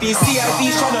and giddy,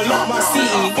 CID tryna lock my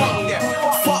city.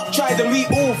 Fuck try to meet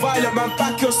all violent man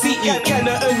back your city. Can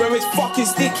the earn where it's fucking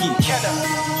sticky.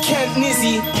 Kent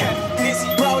Nizzy,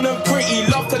 brown and pretty,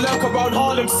 love to lurk around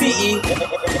Harlem City.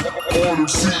 Kent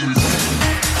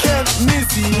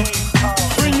Nizzy,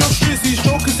 bring your shizzies,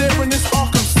 jokers there in this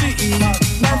Arkham City.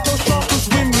 Nanto sharpers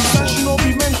with me,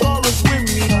 Sashinobi Mentorers with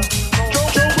me.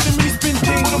 Joe with the mini spin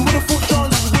thing, with the foot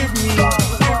Johns is with me. Bro,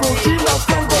 you love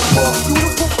friend got fuck, you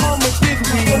would've put karma, did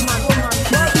we?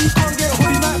 Maybe you can't get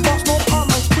hoodie night boss, no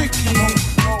karma quickly.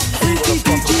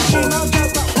 3DG, now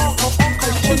jazz that Parker,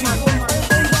 Uncle Chili.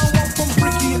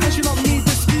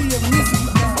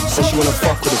 Says she wanna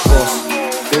fuck with the boss.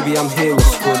 Baby, I'm here,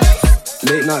 what's good?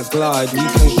 Late night glide, we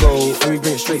can go and we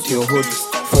bring it straight to your hood.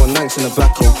 4 nights in the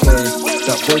back, okay.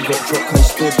 That boy got dropped and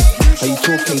stood. Are you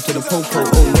talking to the popo?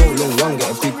 Oh no, long one,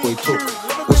 get a big boy took.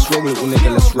 What's wrong, little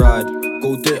nigga, let's ride.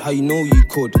 Go do it how you know you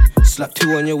could. Slap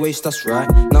 2 on your waist, that's right.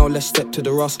 Now let's step to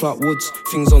the Ross Clark Woods.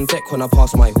 Things on deck when I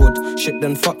pass my hood. Shit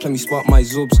then fuck, let me spark my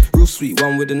zubs. Real sweet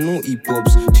one with the naughty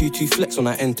bobs. 2-2 flex when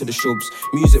I enter the shubs.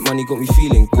 Music money got me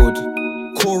feeling good.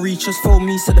 Corey just phoned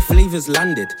me, said the flavors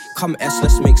landed. Come S,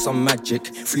 let's make some magic.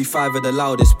 3-5 of the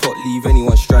loudest pot, leave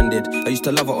anyone stranded. I used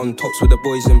to love it on tops with the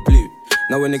boys in blue.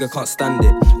 Now a nigga can't stand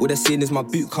it. All they're seeing is my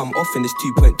boot come off in this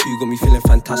 2.2. Got me feeling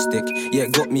fantastic. Yeah,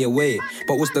 it got me away.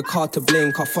 But was the car to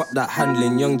blame? Car fuck that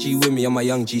handling. Young G with me, I'm a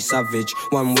young G savage.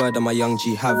 One word, I'm a young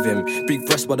G have him. Big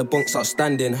breast but the bunks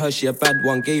outstanding. Her she a bad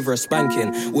one, gave her a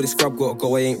spanking. All this scrub gotta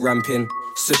go, I ain't ramping.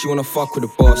 Says she wanna fuck with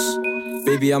the boss.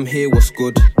 Baby, I'm here, what's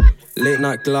good? Late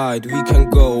night glide, we can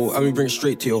go and we bring it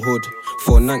straight to your hood.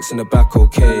 4 nights in the back,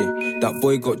 okay. That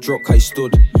boy got dropped, how he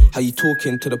stood. How you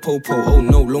talking to the popo? Oh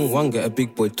no, long one, get a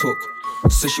big boy took.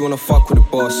 Says she wanna fuck with the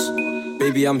boss.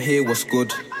 Baby, I'm here, what's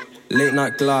good? Late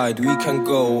night glide, we can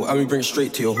go and we bring it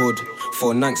straight to your hood.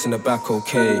 4 nights in the back,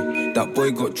 okay. That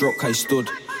boy got dropped, how he stood.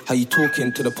 How you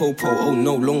talking to the popo? Oh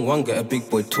no, long one, get a big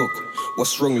boy took.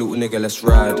 What's wrong, little nigga, let's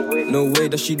ride. No way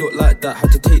does she look like that.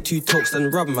 Had to take 2 talks, then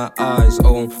rub my eyes.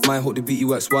 Oh, my hope the beauty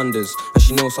works wonders. And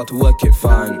she knows how to work it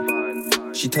fine.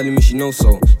 She telling me she knows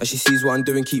so. And she sees what I'm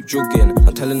doing, keep drugging.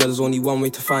 I'm telling her there's only one way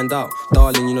to find out.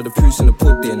 Darling, you know the proof's in the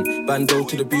pudding. Bando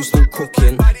to the boost, still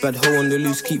cooking. Bad hoe on the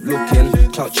loose, keep looking.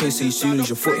 Clout chaser, you soon lose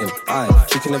your footing. Aye,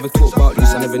 she can never talk about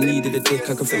loose. I never needed a dick,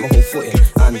 I can fit my whole foot in.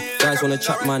 And guys wanna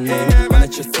chat my name. Man, I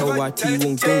just tell YT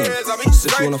won't ding it. So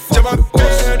she wanna fuck with the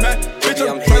boss. Baby,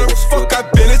 I'm here, what's good?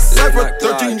 I've been inside for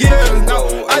 13 years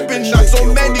now. I've been on so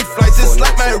many flights, it's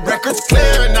like my record's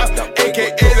clear now.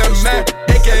 AKA the man,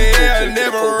 AKA I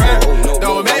never ran.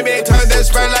 Don't make me turn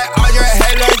this red light on your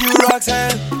head like you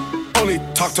Roxanne. Only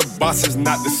talk to bosses,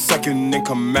 not the second in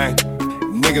command.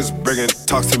 Niggas bringing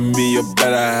talks to me, you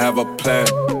better have a plan.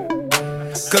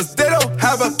 Cause they don't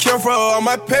have a cure for all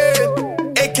my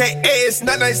pain. AKA it's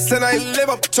not nice and I live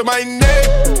up to my name.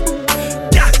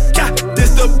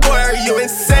 This the boy, are you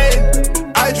insane?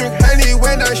 I drink honey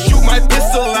when I shoot my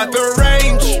pistol at the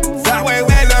range. That way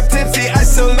when I'm tipsy, I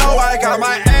still know I got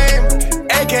my aim.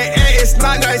 AKA it's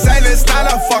not nice and it's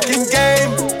not a fucking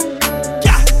game.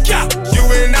 You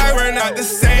and I were not the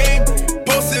same.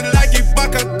 Posted like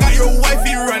Ibaka, got your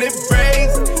wifey running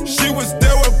brains. She was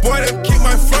there with boy to keep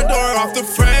my front door off the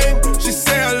frame. She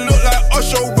say I look like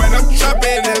Usher when I'm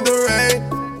trapping in the rain.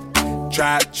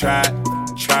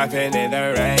 Trapping in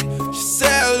the rain. She say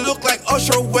I look like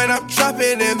Usher when I'm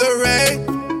trapping in the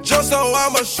rain. Just know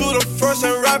I'm a shooter first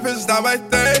and rapping's not my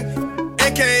thing.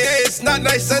 AKA it's not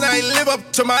nice and I live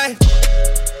up to my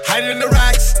hide in the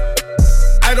racks.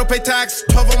 I don't pay tax,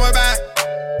 12 on my back.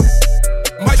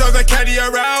 Might drive a caddy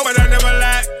around but I never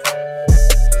lack.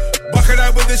 Bucking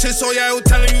out with this shit so yeah, who's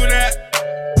telling you that?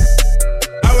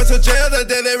 I went to jail the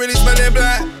day they released Men in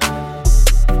Black.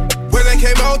 When they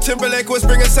came out, Timberlake was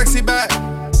bringing sexy back.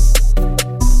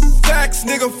 Facts,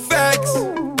 nigga, facts.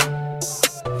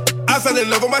 I fell in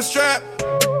love with my strap.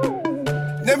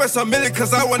 Name us a million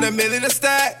cause I want $1 million to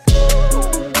stack.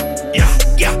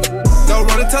 Yeah. Don't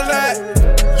run until that.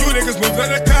 You niggas move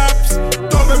like the cops.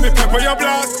 Don't make me pepper your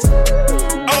block.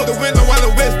 Out the window while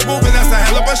the whip's moving, that's a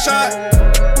hell of a shot.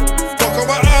 Fuck on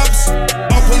my ups.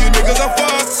 I'll pull you niggas a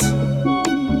fox.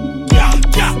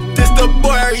 Yeah. This the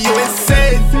boy, are you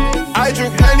insane? I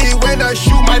drink honey when I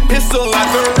shoot my pistol at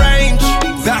the range.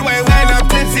 That way when I'm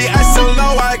tipsy, I still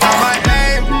know I got my aim.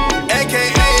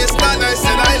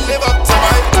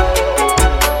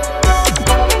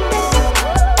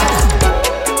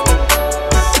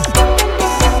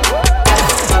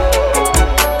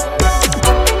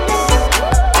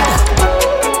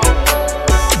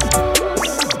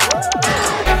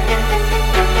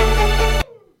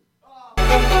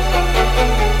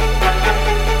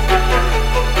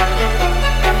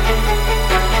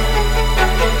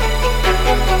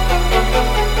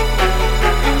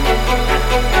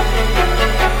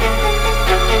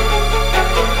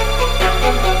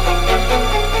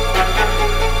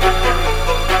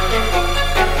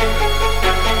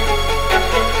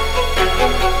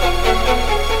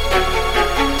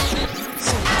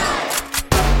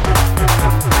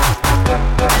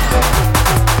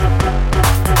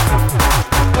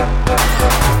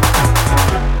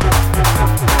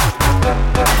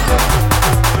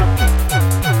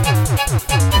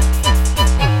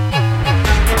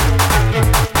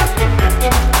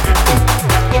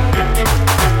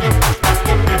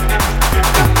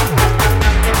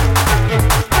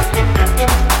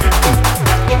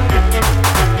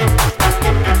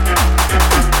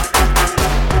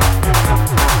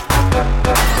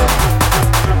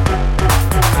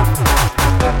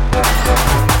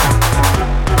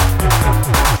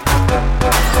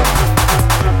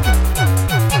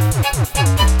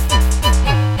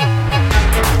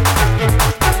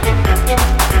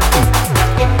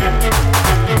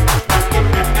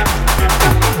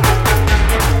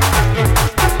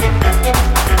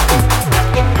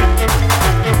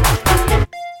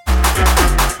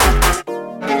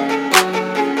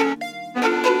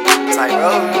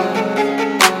 Tyrone.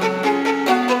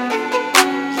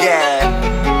 Yeah.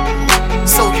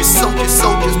 Soldiers, soldiers,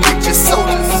 soldiers, picture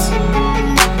soldiers.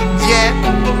 Yeah.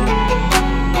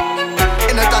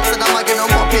 In the dance and I'm hugging,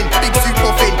 I'm hopping. Big suit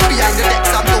puffing. Behind the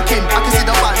decks, I'm looking. I can see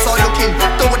the bats are looking.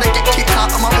 Don't wanna get kicked out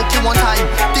of my booking one time.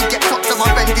 Did get clocked and my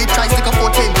friend did try stick a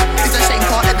foot in. It's a shame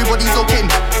car, everybody's looking.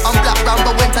 I'm black round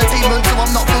but entertainment, so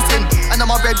I'm not pussing. And I'm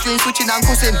a red dream switching and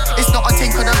cussing. It's not a thing,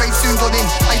 cause the race soon done in.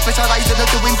 I specialise in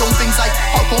doing dumb things like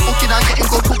hardcore fucking and getting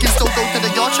good cooking. Still go to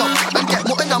the yard shop and get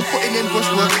mutton and putting in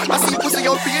bushwork. I see pussy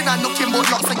on being and knocking but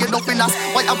not saying nothing. That's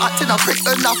why I'm acting a prick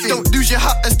and nothing. Don't lose your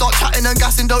hat and start chatting and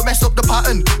gassing. Don't mess up the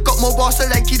pattern. Got more bars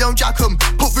to Lenky, don't jack 'em.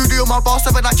 Put voodoo on my bar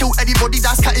so when I kill anybody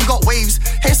that's catting got waves.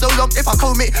 Hair so long if I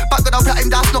comb it back when I plat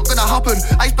him, that's not gonna happen.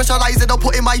 I specialise in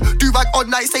putting my do-rag on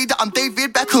night, say that I'm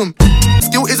David Beckham.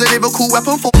 Skill is a lyrical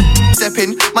weapon for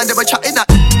stepping. Man, they were chatting that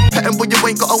petting, but you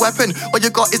ain't got a weapon. All you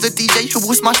got is a DJ who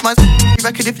will smash man. You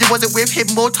reckon if you wasn't with him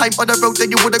more time on the road, then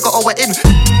you would've got a wetting.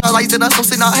 Analysing and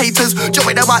sussing out haters,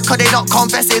 join the mic cause they not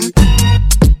confessing.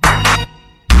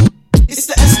 It's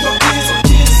the Escort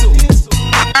Diesel.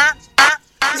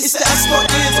 It's the Escort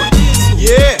Diesel.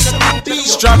 Yeah,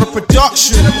 Strava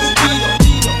Production.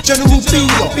 General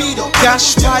Beater.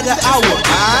 Cash by the hour,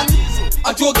 man.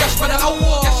 I draw cash by the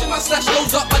hour. Cash in my slash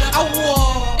goes up by the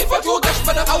hour. If I draw cash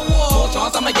by the hour, more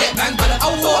chance I'ma get banged by the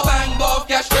hour. So I bang off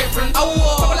cash straight for an hour.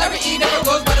 Popularity never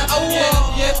goes by the hour.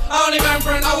 Yeah, I only bang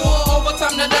for an hour.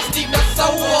 Overtime, now that's deep, that's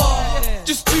sour.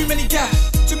 Just too many gas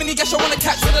I wanna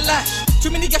catch for the lash.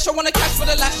 Too many gas I wanna catch for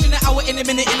the lash. In an hour, in a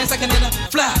minute, in a second, in a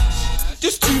flash.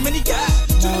 Just too many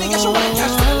gas I wanna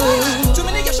catch for the lash. Too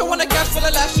many gas I wanna catch for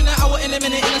the lash. In an hour, in a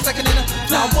minute, in a second, in a flash.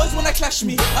 Now boys wanna clash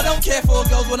me, I don't care for.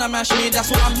 Girls wanna mash me, that's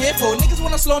what I'm here for. Niggas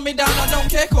wanna slow me down, I don't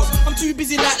care cause I'm too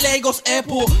busy like Lagos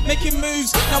Airport, making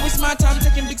moves. Now it's my time,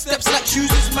 taking big steps like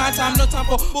shoes. It's my time, no time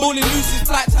for balling loose. It's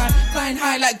flight time, flying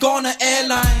high like Ghana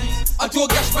Airlines. I draw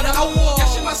cash by the hour.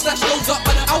 Cash in my slash goes up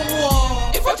by the hour.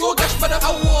 If I draw cash by the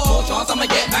hour, more chance I'ma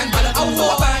get banged by the hour. So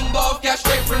I bang off cash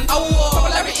straight for an hour.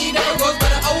 Popularity never goes by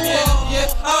the hour. Yeah,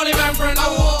 I only bang for an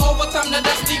hour. Overtime, now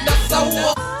that's deep, that's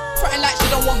sour. Frontin' like she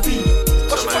don't want beat,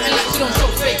 but she frontin' like she don't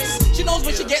show face. She knows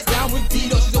when she gets down with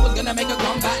Dido, she's always gonna make a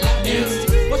comeback like me.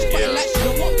 But she frontin' like she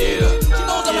don't want beat. She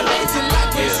knows I'm amazing like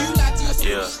Grace. You like to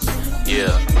yourself.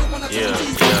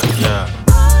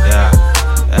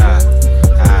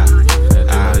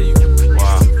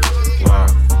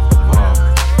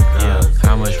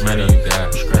 How much money you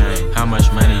got? How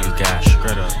much money you got?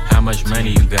 How much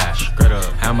money you got?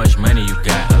 How much money you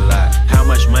got? A lot. How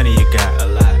much money you got? A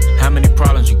lot. How many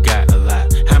problems you got? A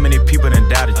lot. How many people done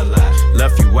doubted you? A lot.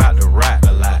 Left you out to rot?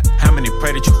 A lot. How many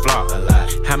pray that you flop? A lot.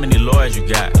 How many lawyers you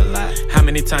got? A lot. How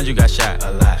many times you got shot?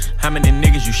 A lot. How many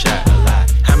niggas you shot? A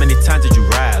lot. How many times did you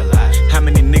ride? A lot. How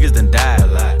many niggas done died? A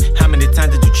lot. How many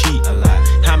times did you cheat? A lot.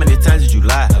 How many times did you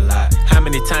lie? A lot. How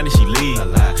many times did she leave? A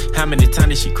lot. How many times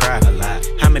did she cry? A lot.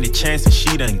 How many chances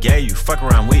she done gave you? Fuck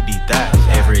around with these thighs.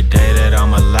 Every day that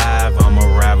I'm alive, I'ma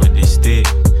ride with this stick.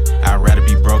 I'd rather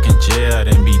be broke in jail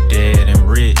than be dead and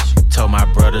rich. Told my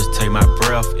brothers take my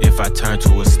breath if I turn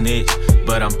to a snitch.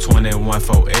 But I'm 21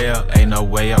 for L, ain't no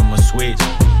way I'ma switch.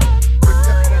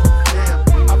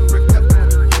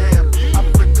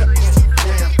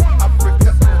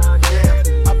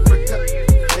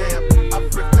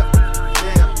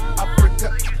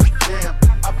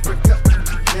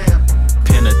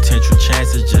 Penitential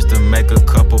chances just to make a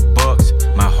couple bucks.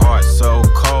 My heart so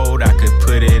cold, I could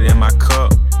put it in my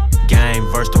cup. Game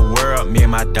versus the world, me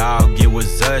and my dog, it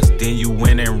was us. Then you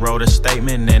went and wrote a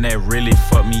statement and that really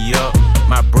fucked me up.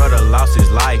 My brother lost his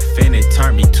life and it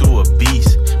turned me to a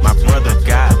beast. My brother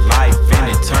got life and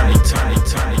it turned me.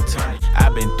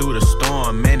 I've been through the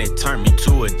storm and it turned me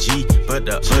to a G. But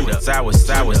the sour,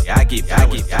 I get.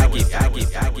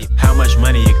 How much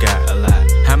money you got? A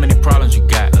lot. How many problems you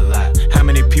got? A lot. How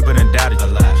many people done doubted you? A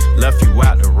lot. Left you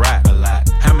out to rot? A lot.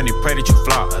 How many pray that you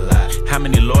flop? A lot. How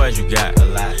many lawyers you got? A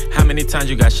lot. How many times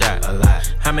you got shot? A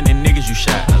lot. How many niggas you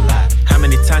shot? A lot. How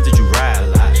many times did you ride? A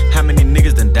lot. How many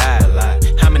niggas done died? A lot.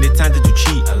 How many times did you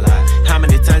cheat? A lot. How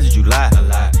many times did you lie? A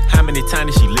lot. How many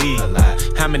times did she leave? A lot.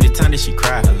 How many times did she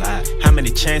cry? A lot. How many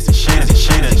chances she done gave?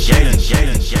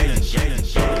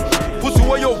 Pussy,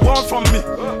 what you want from me?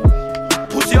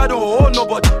 Pussy, I don't owe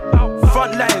nobody.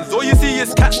 Front lines, all you see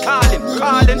is cats calling.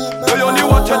 They only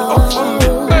wanted up from me.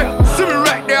 Hey, see me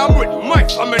right there, I'm with my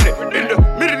family. In the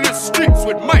middle of the streets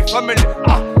with my family.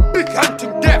 Big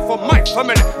hunting there for my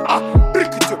family.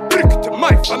 Brick it to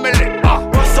my family.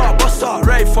 Bust up,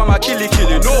 right for my killy,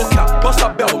 no cap. Bust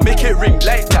up bell, make it ring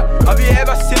like that. Have you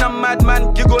ever seen a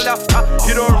madman giggle after?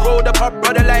 You don't roll up a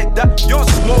brother like that, you don't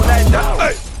smoke like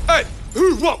that. Hey.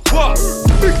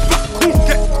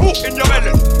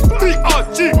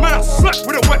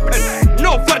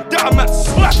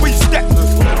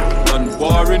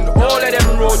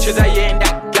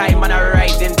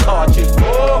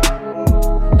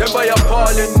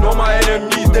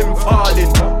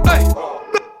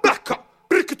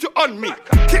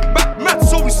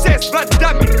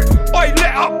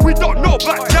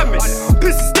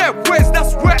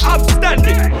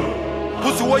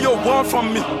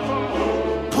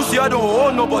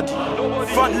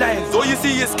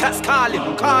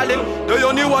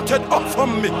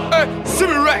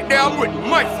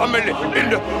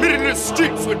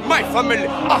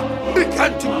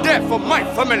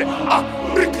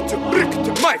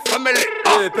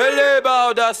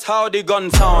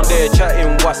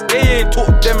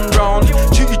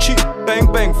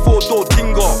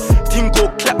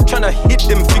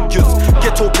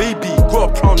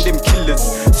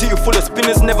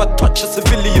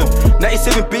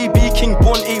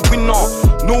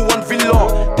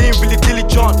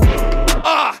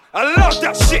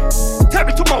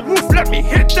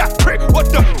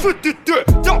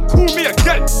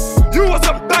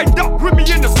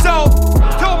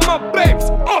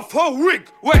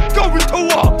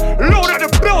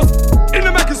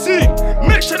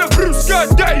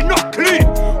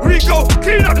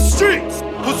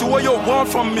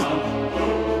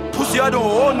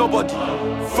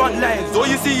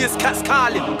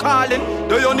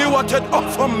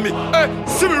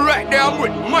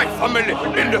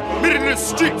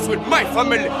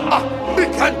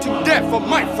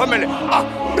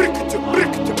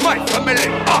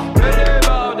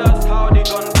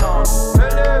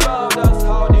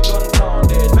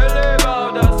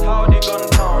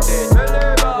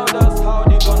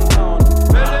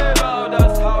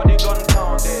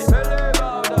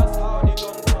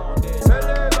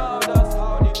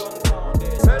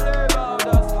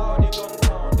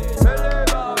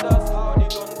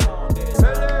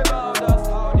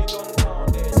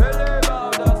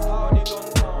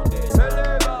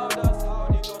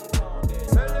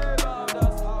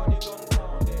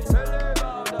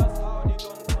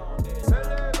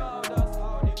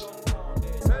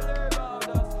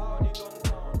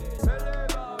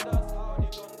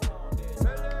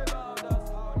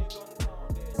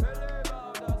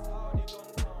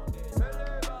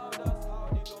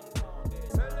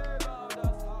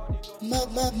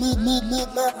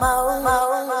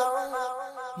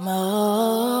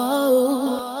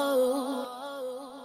 Mo.